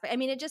Shadow aspect. I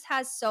mean, it just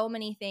has so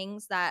many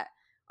things that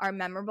are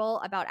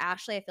memorable about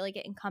Ashlee. I feel like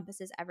it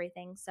encompasses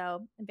everything.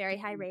 So a very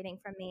high rating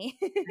from me.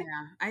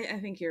 Yeah, I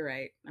think you're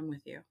right. I'm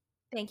with you.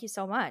 Thank you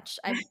so much.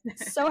 I'm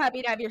so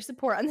happy to have your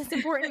support on this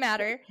important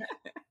matter.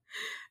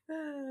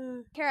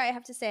 Kara, I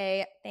have to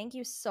say, thank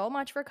you so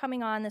much for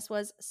coming on. This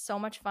was so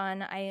much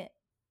fun. I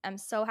am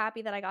so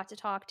happy that I got to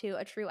talk to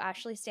a true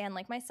Ashlee stan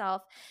like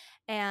myself.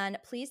 And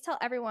please tell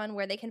everyone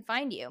where they can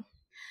find you.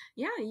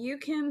 yeah, you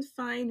can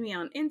find me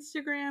on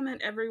Instagram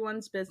at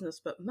Everyone's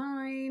Business But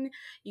Mine.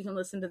 You can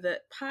listen to the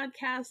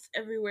podcast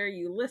everywhere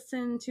you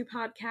listen to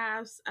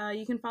podcasts.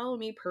 You can follow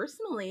me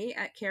personally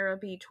at Kara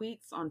B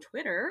Tweets on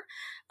Twitter.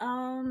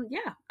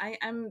 Yeah,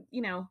 I'm,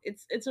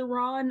 it's a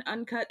raw and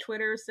uncut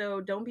Twitter,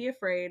 so don't be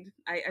afraid.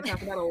 I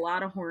talk about a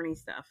lot of horny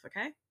stuff,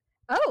 okay?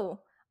 Oh,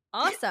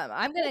 awesome.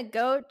 I'm going to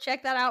go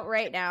check that out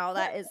right now.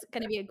 That is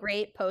going to be a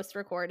great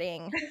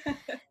post-recording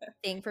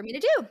thing for me to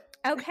do.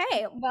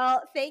 Okay.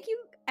 Well, thank you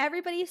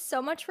everybody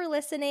so much for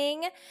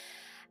listening.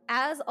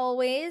 As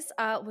always,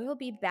 we will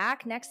be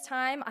back next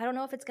time. I don't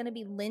know if it's going to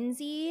be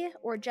Lindsay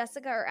or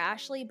Jessica or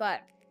Ashlee,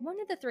 but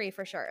one of the three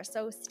for sure.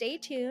 So stay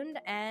tuned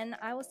and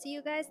I will see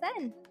you guys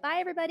then. Bye,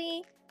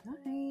 everybody.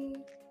 Bye.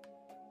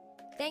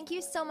 Thank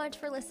you so much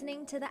for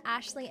listening to the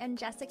Ashlee and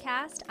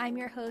Jessicast. I'm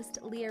your host,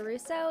 Leah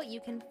Russo. You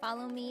can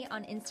follow me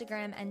on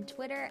Instagram and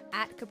Twitter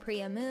at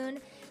Capria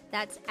Moon.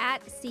 That's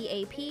at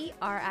CapriaMoon.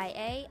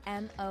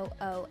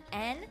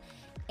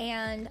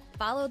 And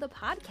follow the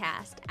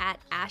podcast at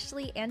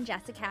Ashlee and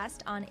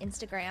Jessicast on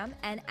Instagram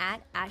and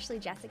at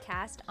Ashlee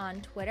Jessicast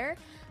on Twitter.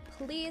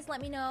 Please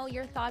let me know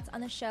your thoughts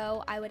on the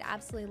show. I would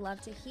absolutely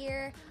love to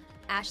hear.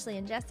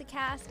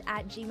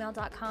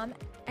 ashleeandjessicast@gmail.com.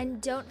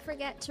 And don't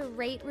forget to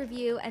rate,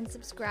 review, and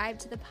subscribe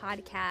to the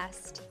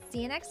podcast.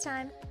 See you next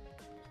time.